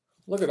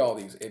 Look at all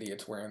these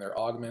idiots wearing their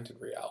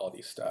augmented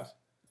reality stuff.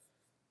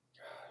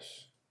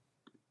 Gosh.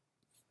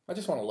 I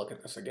just want to look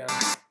at this again.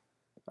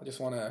 I just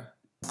want to...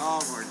 Oh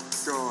my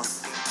god.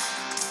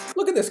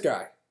 Look at this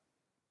guy.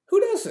 Who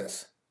does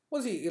this?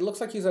 Was he? It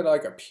looks like he's at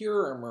like a pier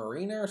or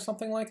marina or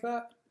something like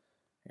that.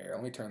 Here,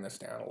 let me turn this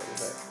down a little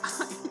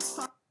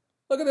bit.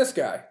 Look at this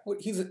guy.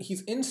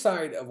 He's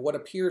inside of what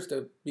appears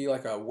to be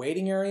like a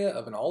waiting area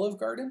of an olive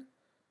garden.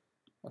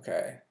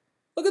 Okay.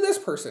 Look at this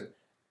person.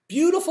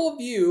 Beautiful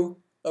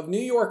view of New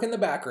York in the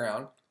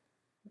background.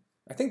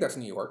 I think that's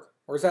New York.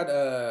 Or is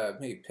that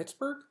maybe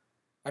Pittsburgh?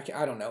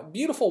 I don't know.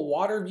 Beautiful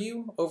water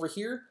view over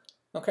here.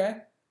 Okay.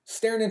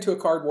 Staring into a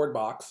cardboard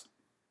box.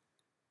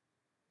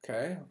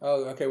 Okay.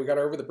 Oh, okay. We got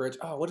over the bridge.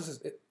 Oh, what is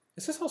this?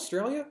 Is this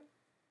Australia?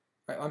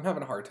 I'm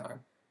having a hard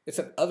time. It's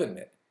an oven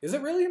mitt. Is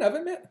it really an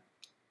oven mitt?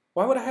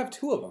 Why would I have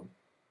two of them?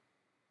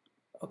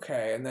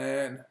 Okay, and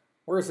then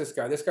where is this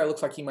guy? This guy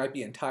looks like he might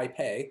be in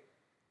Taipei.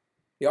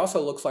 He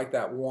also looks like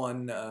that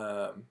one.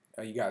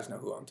 You guys know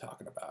who I'm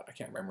talking about. I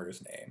can't remember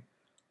his name.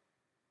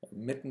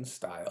 Mitten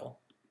style.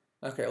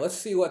 Okay, let's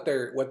see what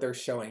they're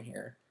showing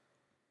here.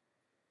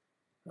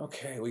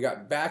 Okay, we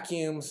got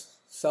vacuums,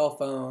 cell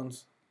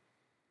phones,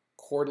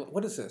 cordless.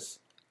 What is this?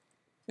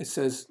 It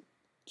says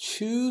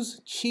choose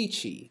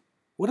Chi-Chi.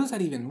 What does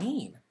that even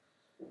mean?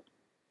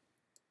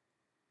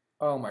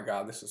 Oh my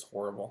god, this is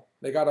horrible.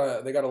 They got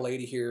a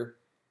lady here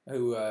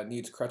who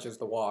needs crutches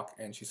to walk,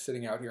 and she's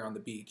sitting out here on the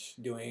beach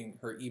doing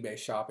her eBay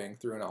shopping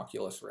through an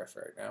Oculus Rift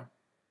right now.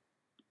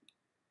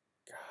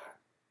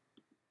 God.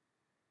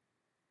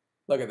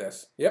 Look at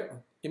this.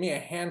 Yep. Give me a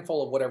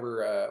handful of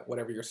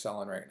whatever you're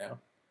selling right now.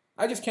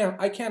 I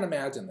can't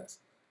imagine this.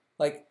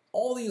 Like,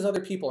 all these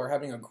other people are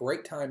having a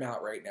great time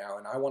out right now,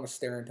 and I want to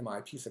stare into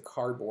my piece of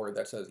cardboard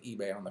that says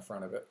eBay on the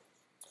front of it.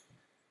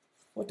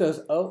 What does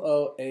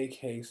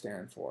OOAK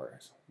stand for?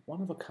 It's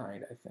one of a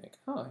kind, I think.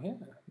 Oh, yeah,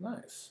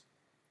 nice.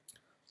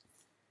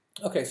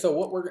 Okay, so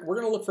what we're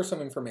going to look for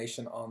some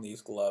information on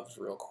these gloves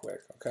real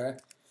quick, okay?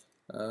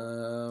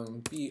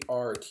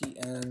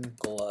 BRTN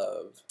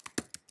glove.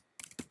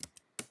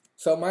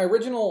 So my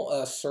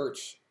original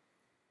search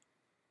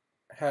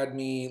had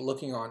me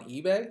looking on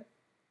eBay.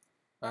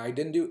 I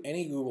didn't do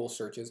any Google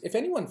searches. If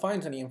anyone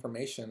finds any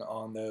information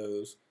on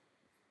those,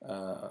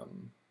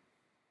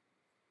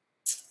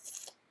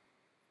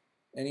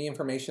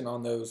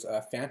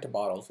 Fanta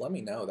bottles, let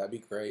me know. That'd be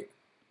great.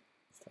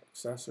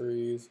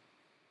 Accessories.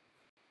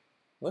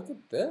 Look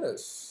at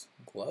this.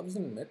 Gloves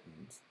and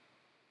mittens.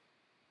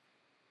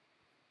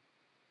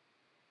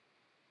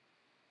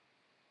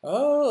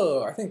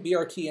 Oh, I think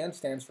BRTN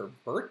stands for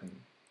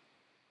Burton.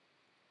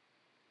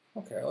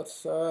 Okay,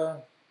 let's try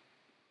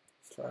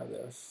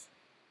this.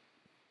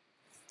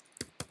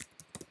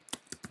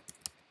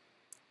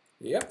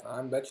 Yep,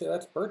 I bet you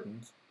that's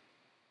Burton's.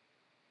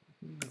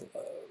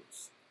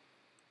 Gloves.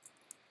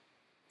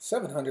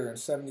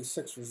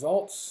 776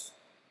 results.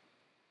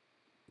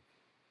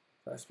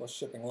 Price plus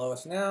shipping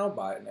lowest now.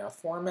 Buy it now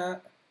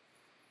format.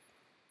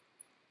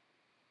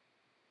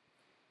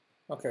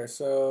 Okay,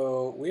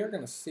 so we are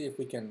going to see if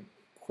we can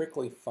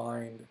quickly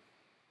find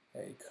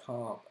a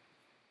comp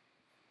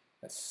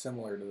that's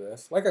similar to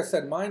this. Like I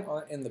said, mine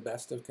aren't in the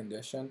best of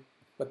condition,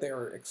 but they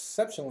are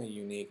exceptionally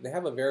unique. They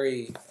have a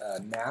very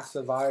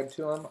NASA vibe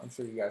to them. I'm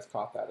sure you guys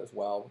caught that as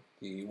well,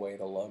 the way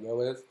the logo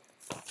is.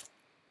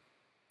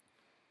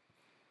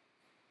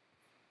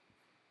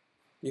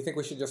 Do you think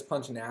we should just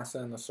punch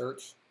NASA in the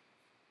search?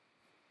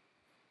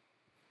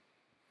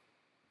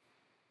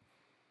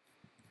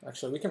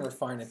 Actually, we can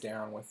refine it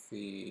down with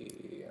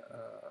the,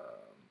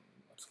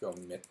 let's go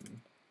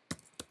mitten.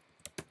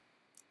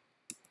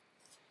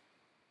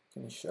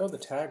 Can you show the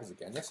tags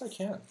again? Yes, I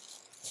can.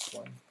 This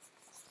one.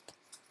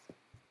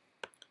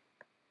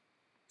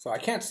 So I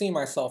can't see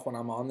myself when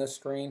I'm on this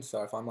screen,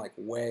 so if I'm like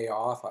way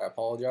off, I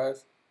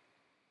apologize.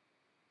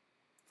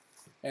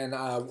 And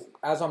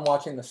as I'm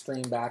watching the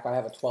stream back, I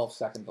have a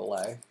 12-second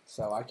delay,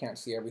 so I can't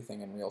see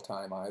everything in real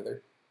time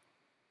either.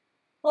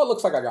 Oh, it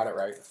looks like I got it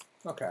right.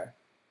 Okay.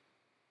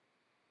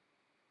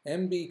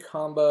 MB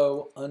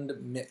combo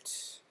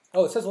unmit.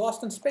 Oh, it says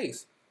lost in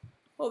space.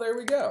 Oh, there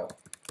we go.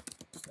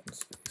 Lost in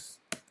space.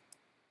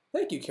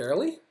 Thank you,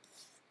 Carolee.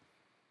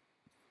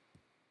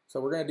 So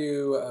we're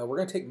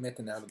gonna take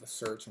Mitten out of the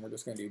search, and we're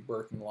just gonna do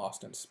Burton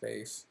Lost in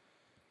Space.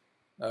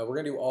 We're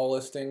gonna do all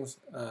listings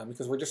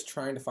because we're just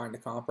trying to find a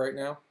comp right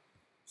now.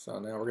 So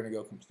now we're gonna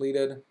go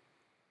completed.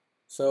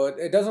 So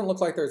it doesn't look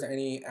like there's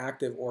any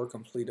active or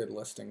completed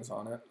listings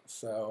on it.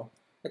 So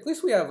at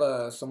least we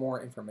have some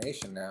more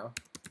information now.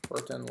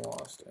 Burton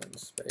Lost in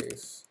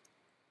Space.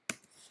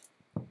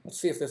 Let's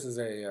see if this is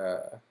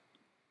a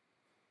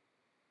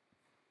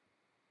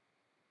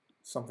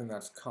something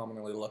that's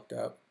commonly looked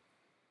up.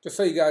 Just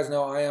so you guys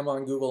know, I am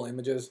on Google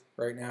Images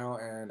right now,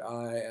 and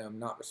I am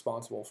not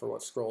responsible for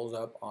what scrolls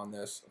up on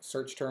this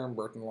search term,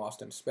 Burton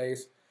Lost in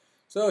Space.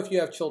 So if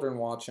you have children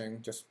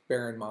watching, just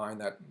bear in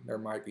mind that there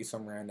might be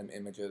some random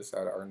images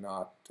that are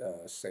not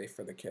safe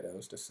for the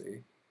kiddos to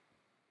see.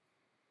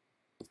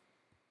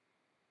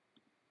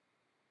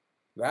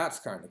 That's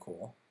kind of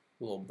cool.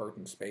 A little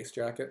Burton space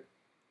jacket.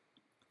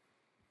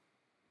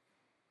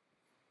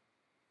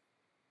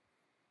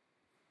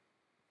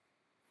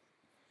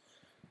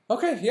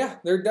 Okay, yeah,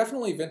 they're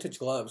definitely vintage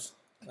gloves.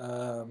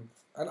 I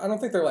don't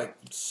think they're like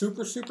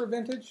super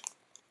vintage,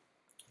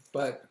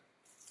 but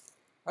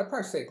I'd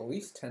probably say at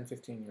least 10,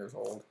 15 years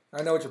old.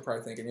 I know what you're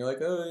probably thinking. You're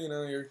like, oh, you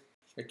know, you're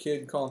a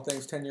kid calling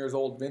things 10 years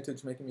old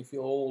vintage, making me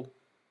feel old.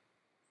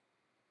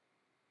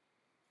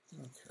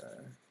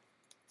 Okay.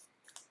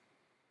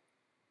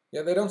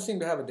 Yeah, they don't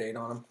seem to have a date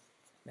on them.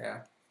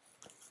 Yeah.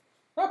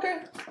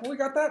 Okay, well, we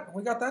got that.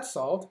 We got that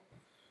solved.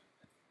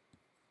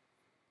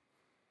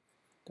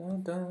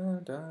 Dun,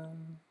 dun,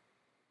 dun.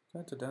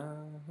 Dun, dun,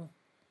 dun.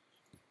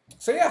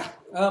 So yeah,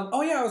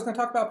 oh yeah, I was going to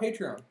talk about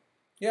Patreon.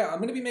 Yeah, I'm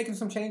going to be making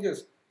some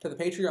changes to the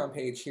Patreon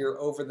page here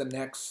over the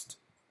next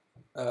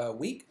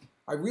week.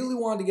 I really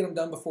wanted to get them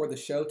done before the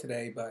show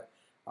today, but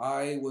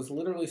I was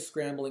literally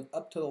scrambling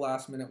up to the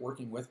last minute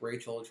working with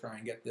Rachel to try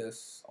and get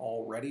this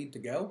all ready to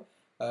go.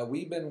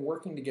 We've been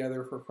working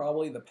together for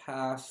probably the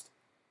past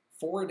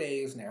 4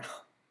 days now,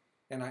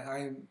 and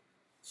I'm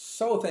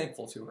so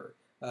thankful to her.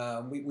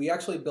 We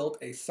actually built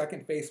a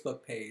second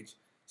Facebook page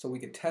so we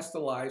could test the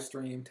live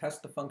stream,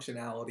 test the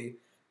functionality,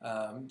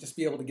 just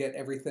be able to get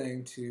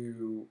everything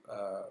to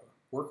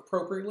work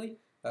appropriately.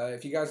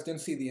 If you guys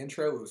didn't see the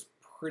intro, it was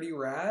pretty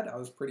rad. I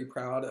was pretty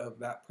proud of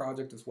that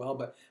project as well,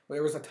 but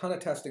there was a ton of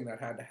testing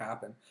that had to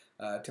happen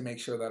to make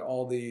sure that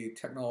all the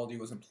technology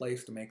was in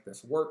place to make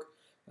this work.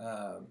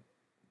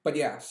 But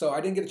yeah, so I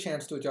didn't get a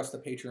chance to adjust the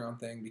Patreon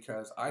thing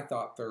because I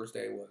thought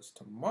Thursday was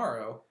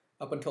tomorrow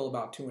up until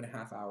about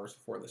 2.5 hours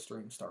before the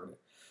stream started.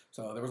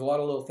 So there was a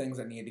lot of little things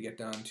that needed to get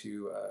done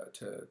to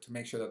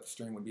make sure that the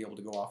stream would be able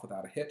to go off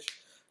without a hitch.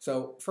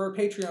 So for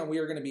Patreon, we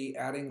are going to be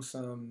adding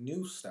some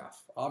new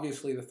stuff.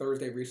 Obviously, the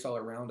Thursday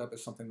Reseller Roundup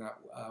is something that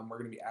we're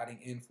going to be adding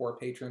in for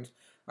patrons.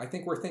 I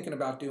think we're thinking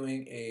about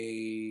doing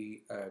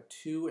a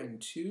 2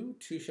 and 2.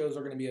 2 shows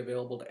are going to be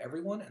available to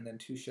everyone, and then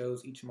 2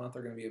 shows each month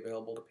are going to be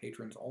available to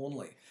patrons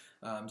only.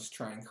 Just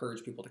try and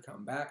encourage people to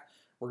come back.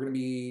 We're going to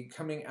be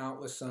coming out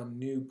with some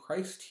new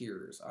price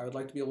tiers. I would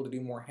like to be able to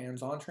do more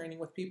hands-on training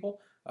with people,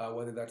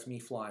 whether that's me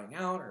flying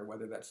out or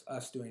whether that's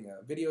us doing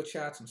video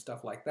chats and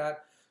stuff like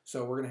that.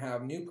 So we're going to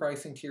have new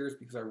pricing tiers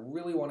because I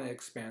really want to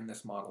expand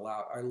this model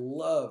out. I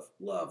love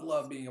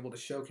being able to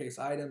showcase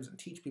items and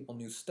teach people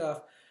new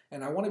stuff.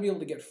 And I want to be able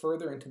to get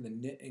further into the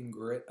nit and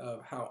grit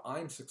of how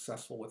I'm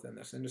successful within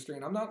this industry.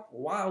 And I'm not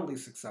wildly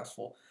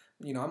successful.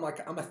 You know,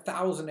 I'm a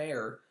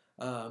thousandaire.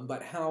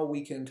 But how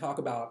we can talk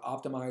about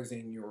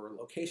optimizing your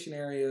location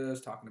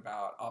areas, talking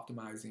about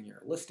optimizing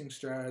your listing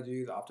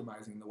strategies,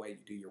 optimizing the way you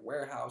do your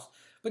warehouse,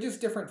 but just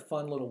different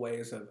fun little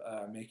ways of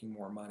making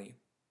more money.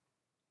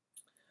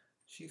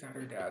 She's at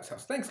her dad's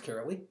house. Thanks,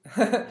 Carolee.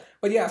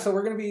 But yeah, so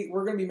we're gonna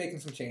be making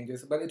some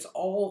changes, but it's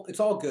all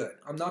good.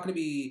 I'm not gonna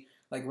be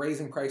like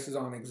raising prices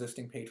on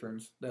existing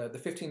patrons. The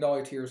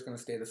 $15 tier is gonna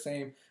stay the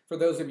same. For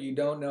those of you who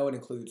don't know, it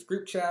includes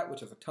group chat,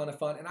 which is a ton of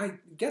fun. And I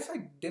guess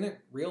I didn't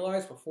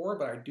realize before,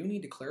 but I do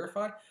need to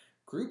clarify.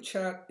 Group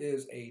chat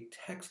is a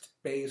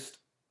text-based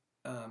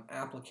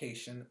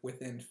application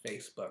within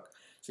Facebook.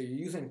 So you're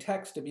using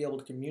text to be able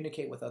to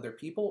communicate with other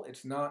people.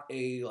 It's not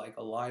a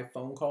live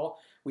phone call.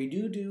 We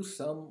do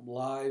some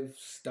live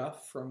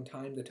stuff from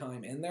time to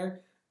time in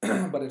there,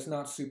 but it's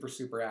not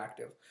super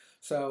active.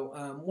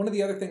 So one of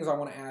the other things I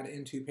want to add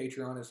into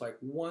Patreon is like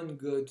one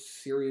good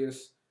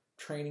serious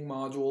training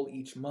module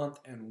each month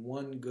and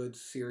one good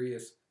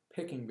serious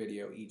picking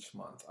video each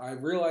month. I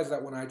realize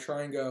that when I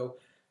try and go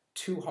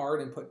too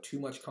hard and put too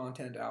much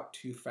content out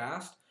too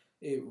fast,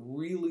 it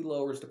really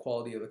lowers the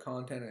quality of the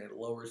content and it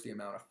lowers the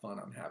amount of fun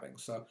I'm having.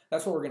 So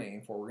that's what we're going to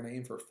aim for. We're going to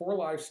aim for 4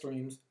 live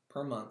streams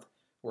per month.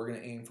 We're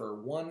going to aim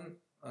for 1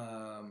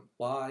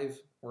 live,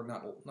 or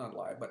not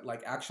live, but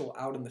like actual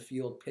out in the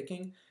field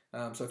picking.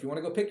 So if you want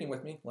to go picking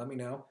with me, let me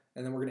know.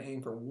 And then we're going to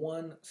aim for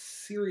 1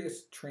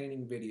 serious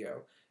training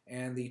video.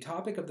 And the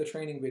topic of the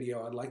training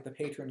video, I'd like the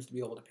patrons to be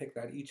able to pick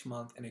that each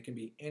month, and it can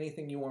be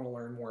anything you want to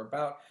learn more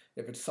about.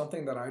 If it's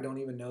something that I don't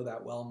even know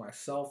that well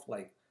myself,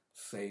 like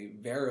say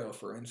Vero,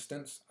 for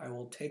instance, I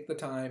will take the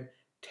time,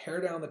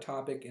 tear down the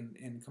topic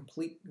in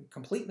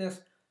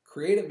completeness,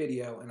 create a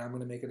video, and I'm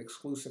going to make it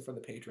exclusive for the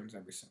patrons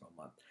every single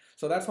month.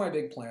 So that's my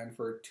big plan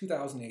for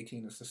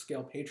 2018, is to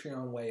scale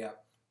Patreon way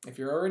up. If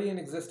you're already an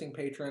existing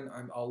patron,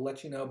 I'll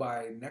let you know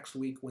by next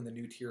week when the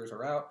new tiers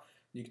are out.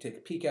 You can take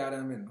a peek at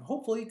them and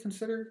hopefully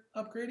consider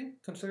upgrading,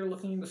 consider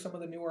looking into some of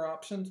the newer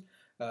options,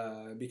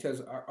 because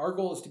our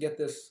goal is to get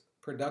this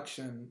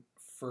production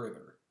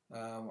further.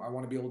 I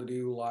want to be able to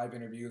do live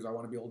interviews. I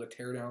want to be able to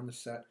tear down the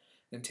set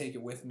and take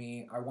it with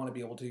me. I want to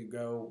be able to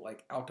go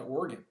like out to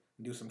Oregon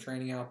and do some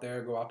training out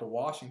there, go out to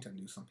Washington,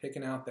 do some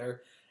picking out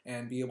there,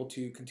 and be able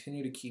to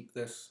continue to keep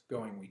this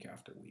going week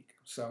after week.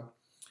 So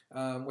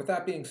with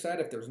that being said,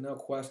 if there's no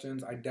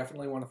questions, I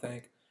definitely want to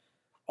thank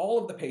all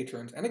of the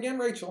patrons, and again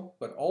Rachel,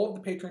 but all of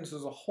the patrons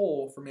as a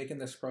whole for making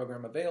this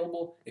program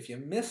available. If you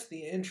missed the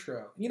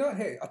intro, you know what?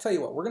 Hey, I'll tell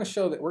you what. We're gonna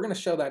show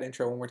that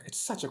intro when it's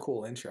such a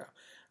cool intro.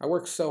 I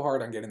worked so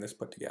hard on getting this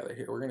put together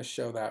here. We're gonna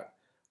show that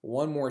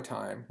one more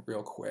time,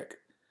 real quick.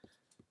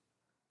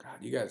 God,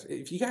 you guys,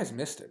 if you guys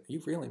missed it,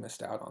 you really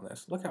missed out on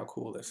this. Look how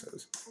cool this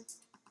is.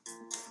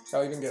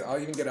 I'll even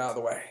get out of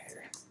the way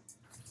here.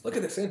 Look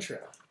at this intro.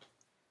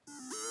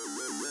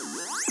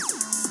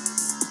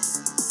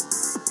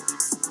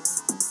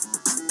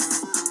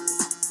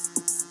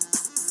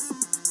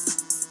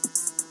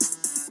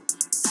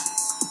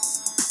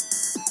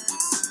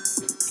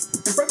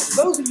 For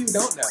those of you who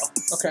don't know,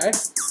 okay,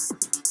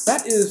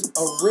 that is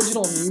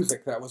original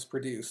music that was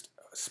produced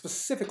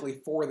specifically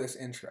for this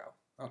intro.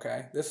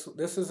 Okay, this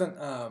isn't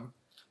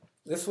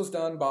this was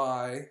done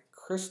by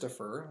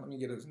Christopher. Let me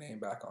get his name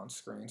back on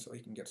screen so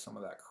he can get some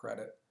of that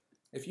credit.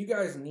 If you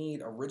guys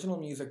need original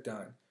music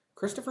done,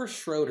 Christopher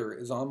Schroeder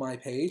is on my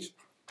page,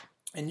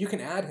 and you can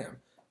add him.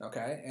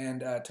 Okay,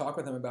 and talk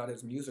with him about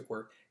his music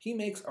work. He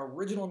makes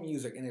original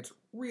music, and it's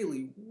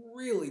really,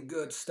 really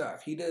good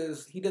stuff. He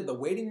did the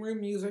waiting room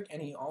music, and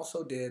he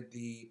also did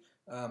the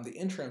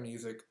intro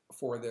music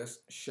for this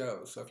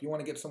show. So if you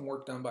want to get some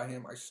work done by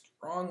him, I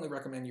strongly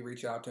recommend you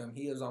reach out to him.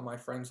 He is on my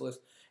friends list.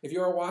 If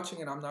you are watching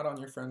and I'm not on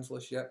your friends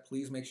list yet,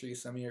 please make sure you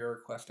send me your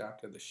request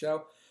after the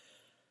show.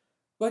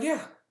 But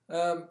yeah,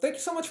 thank you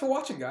so much for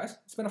watching, guys.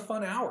 It's been a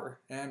fun hour,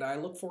 and I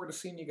look forward to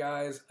seeing you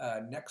guys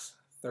next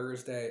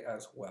Thursday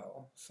as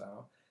well.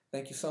 So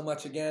thank you so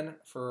much again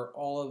for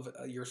all of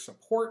your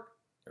support,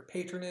 your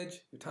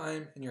patronage, your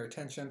time, and your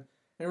attention.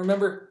 And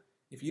remember,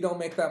 if you don't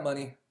make that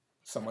money,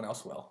 someone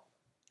else will.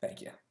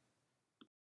 Thank you.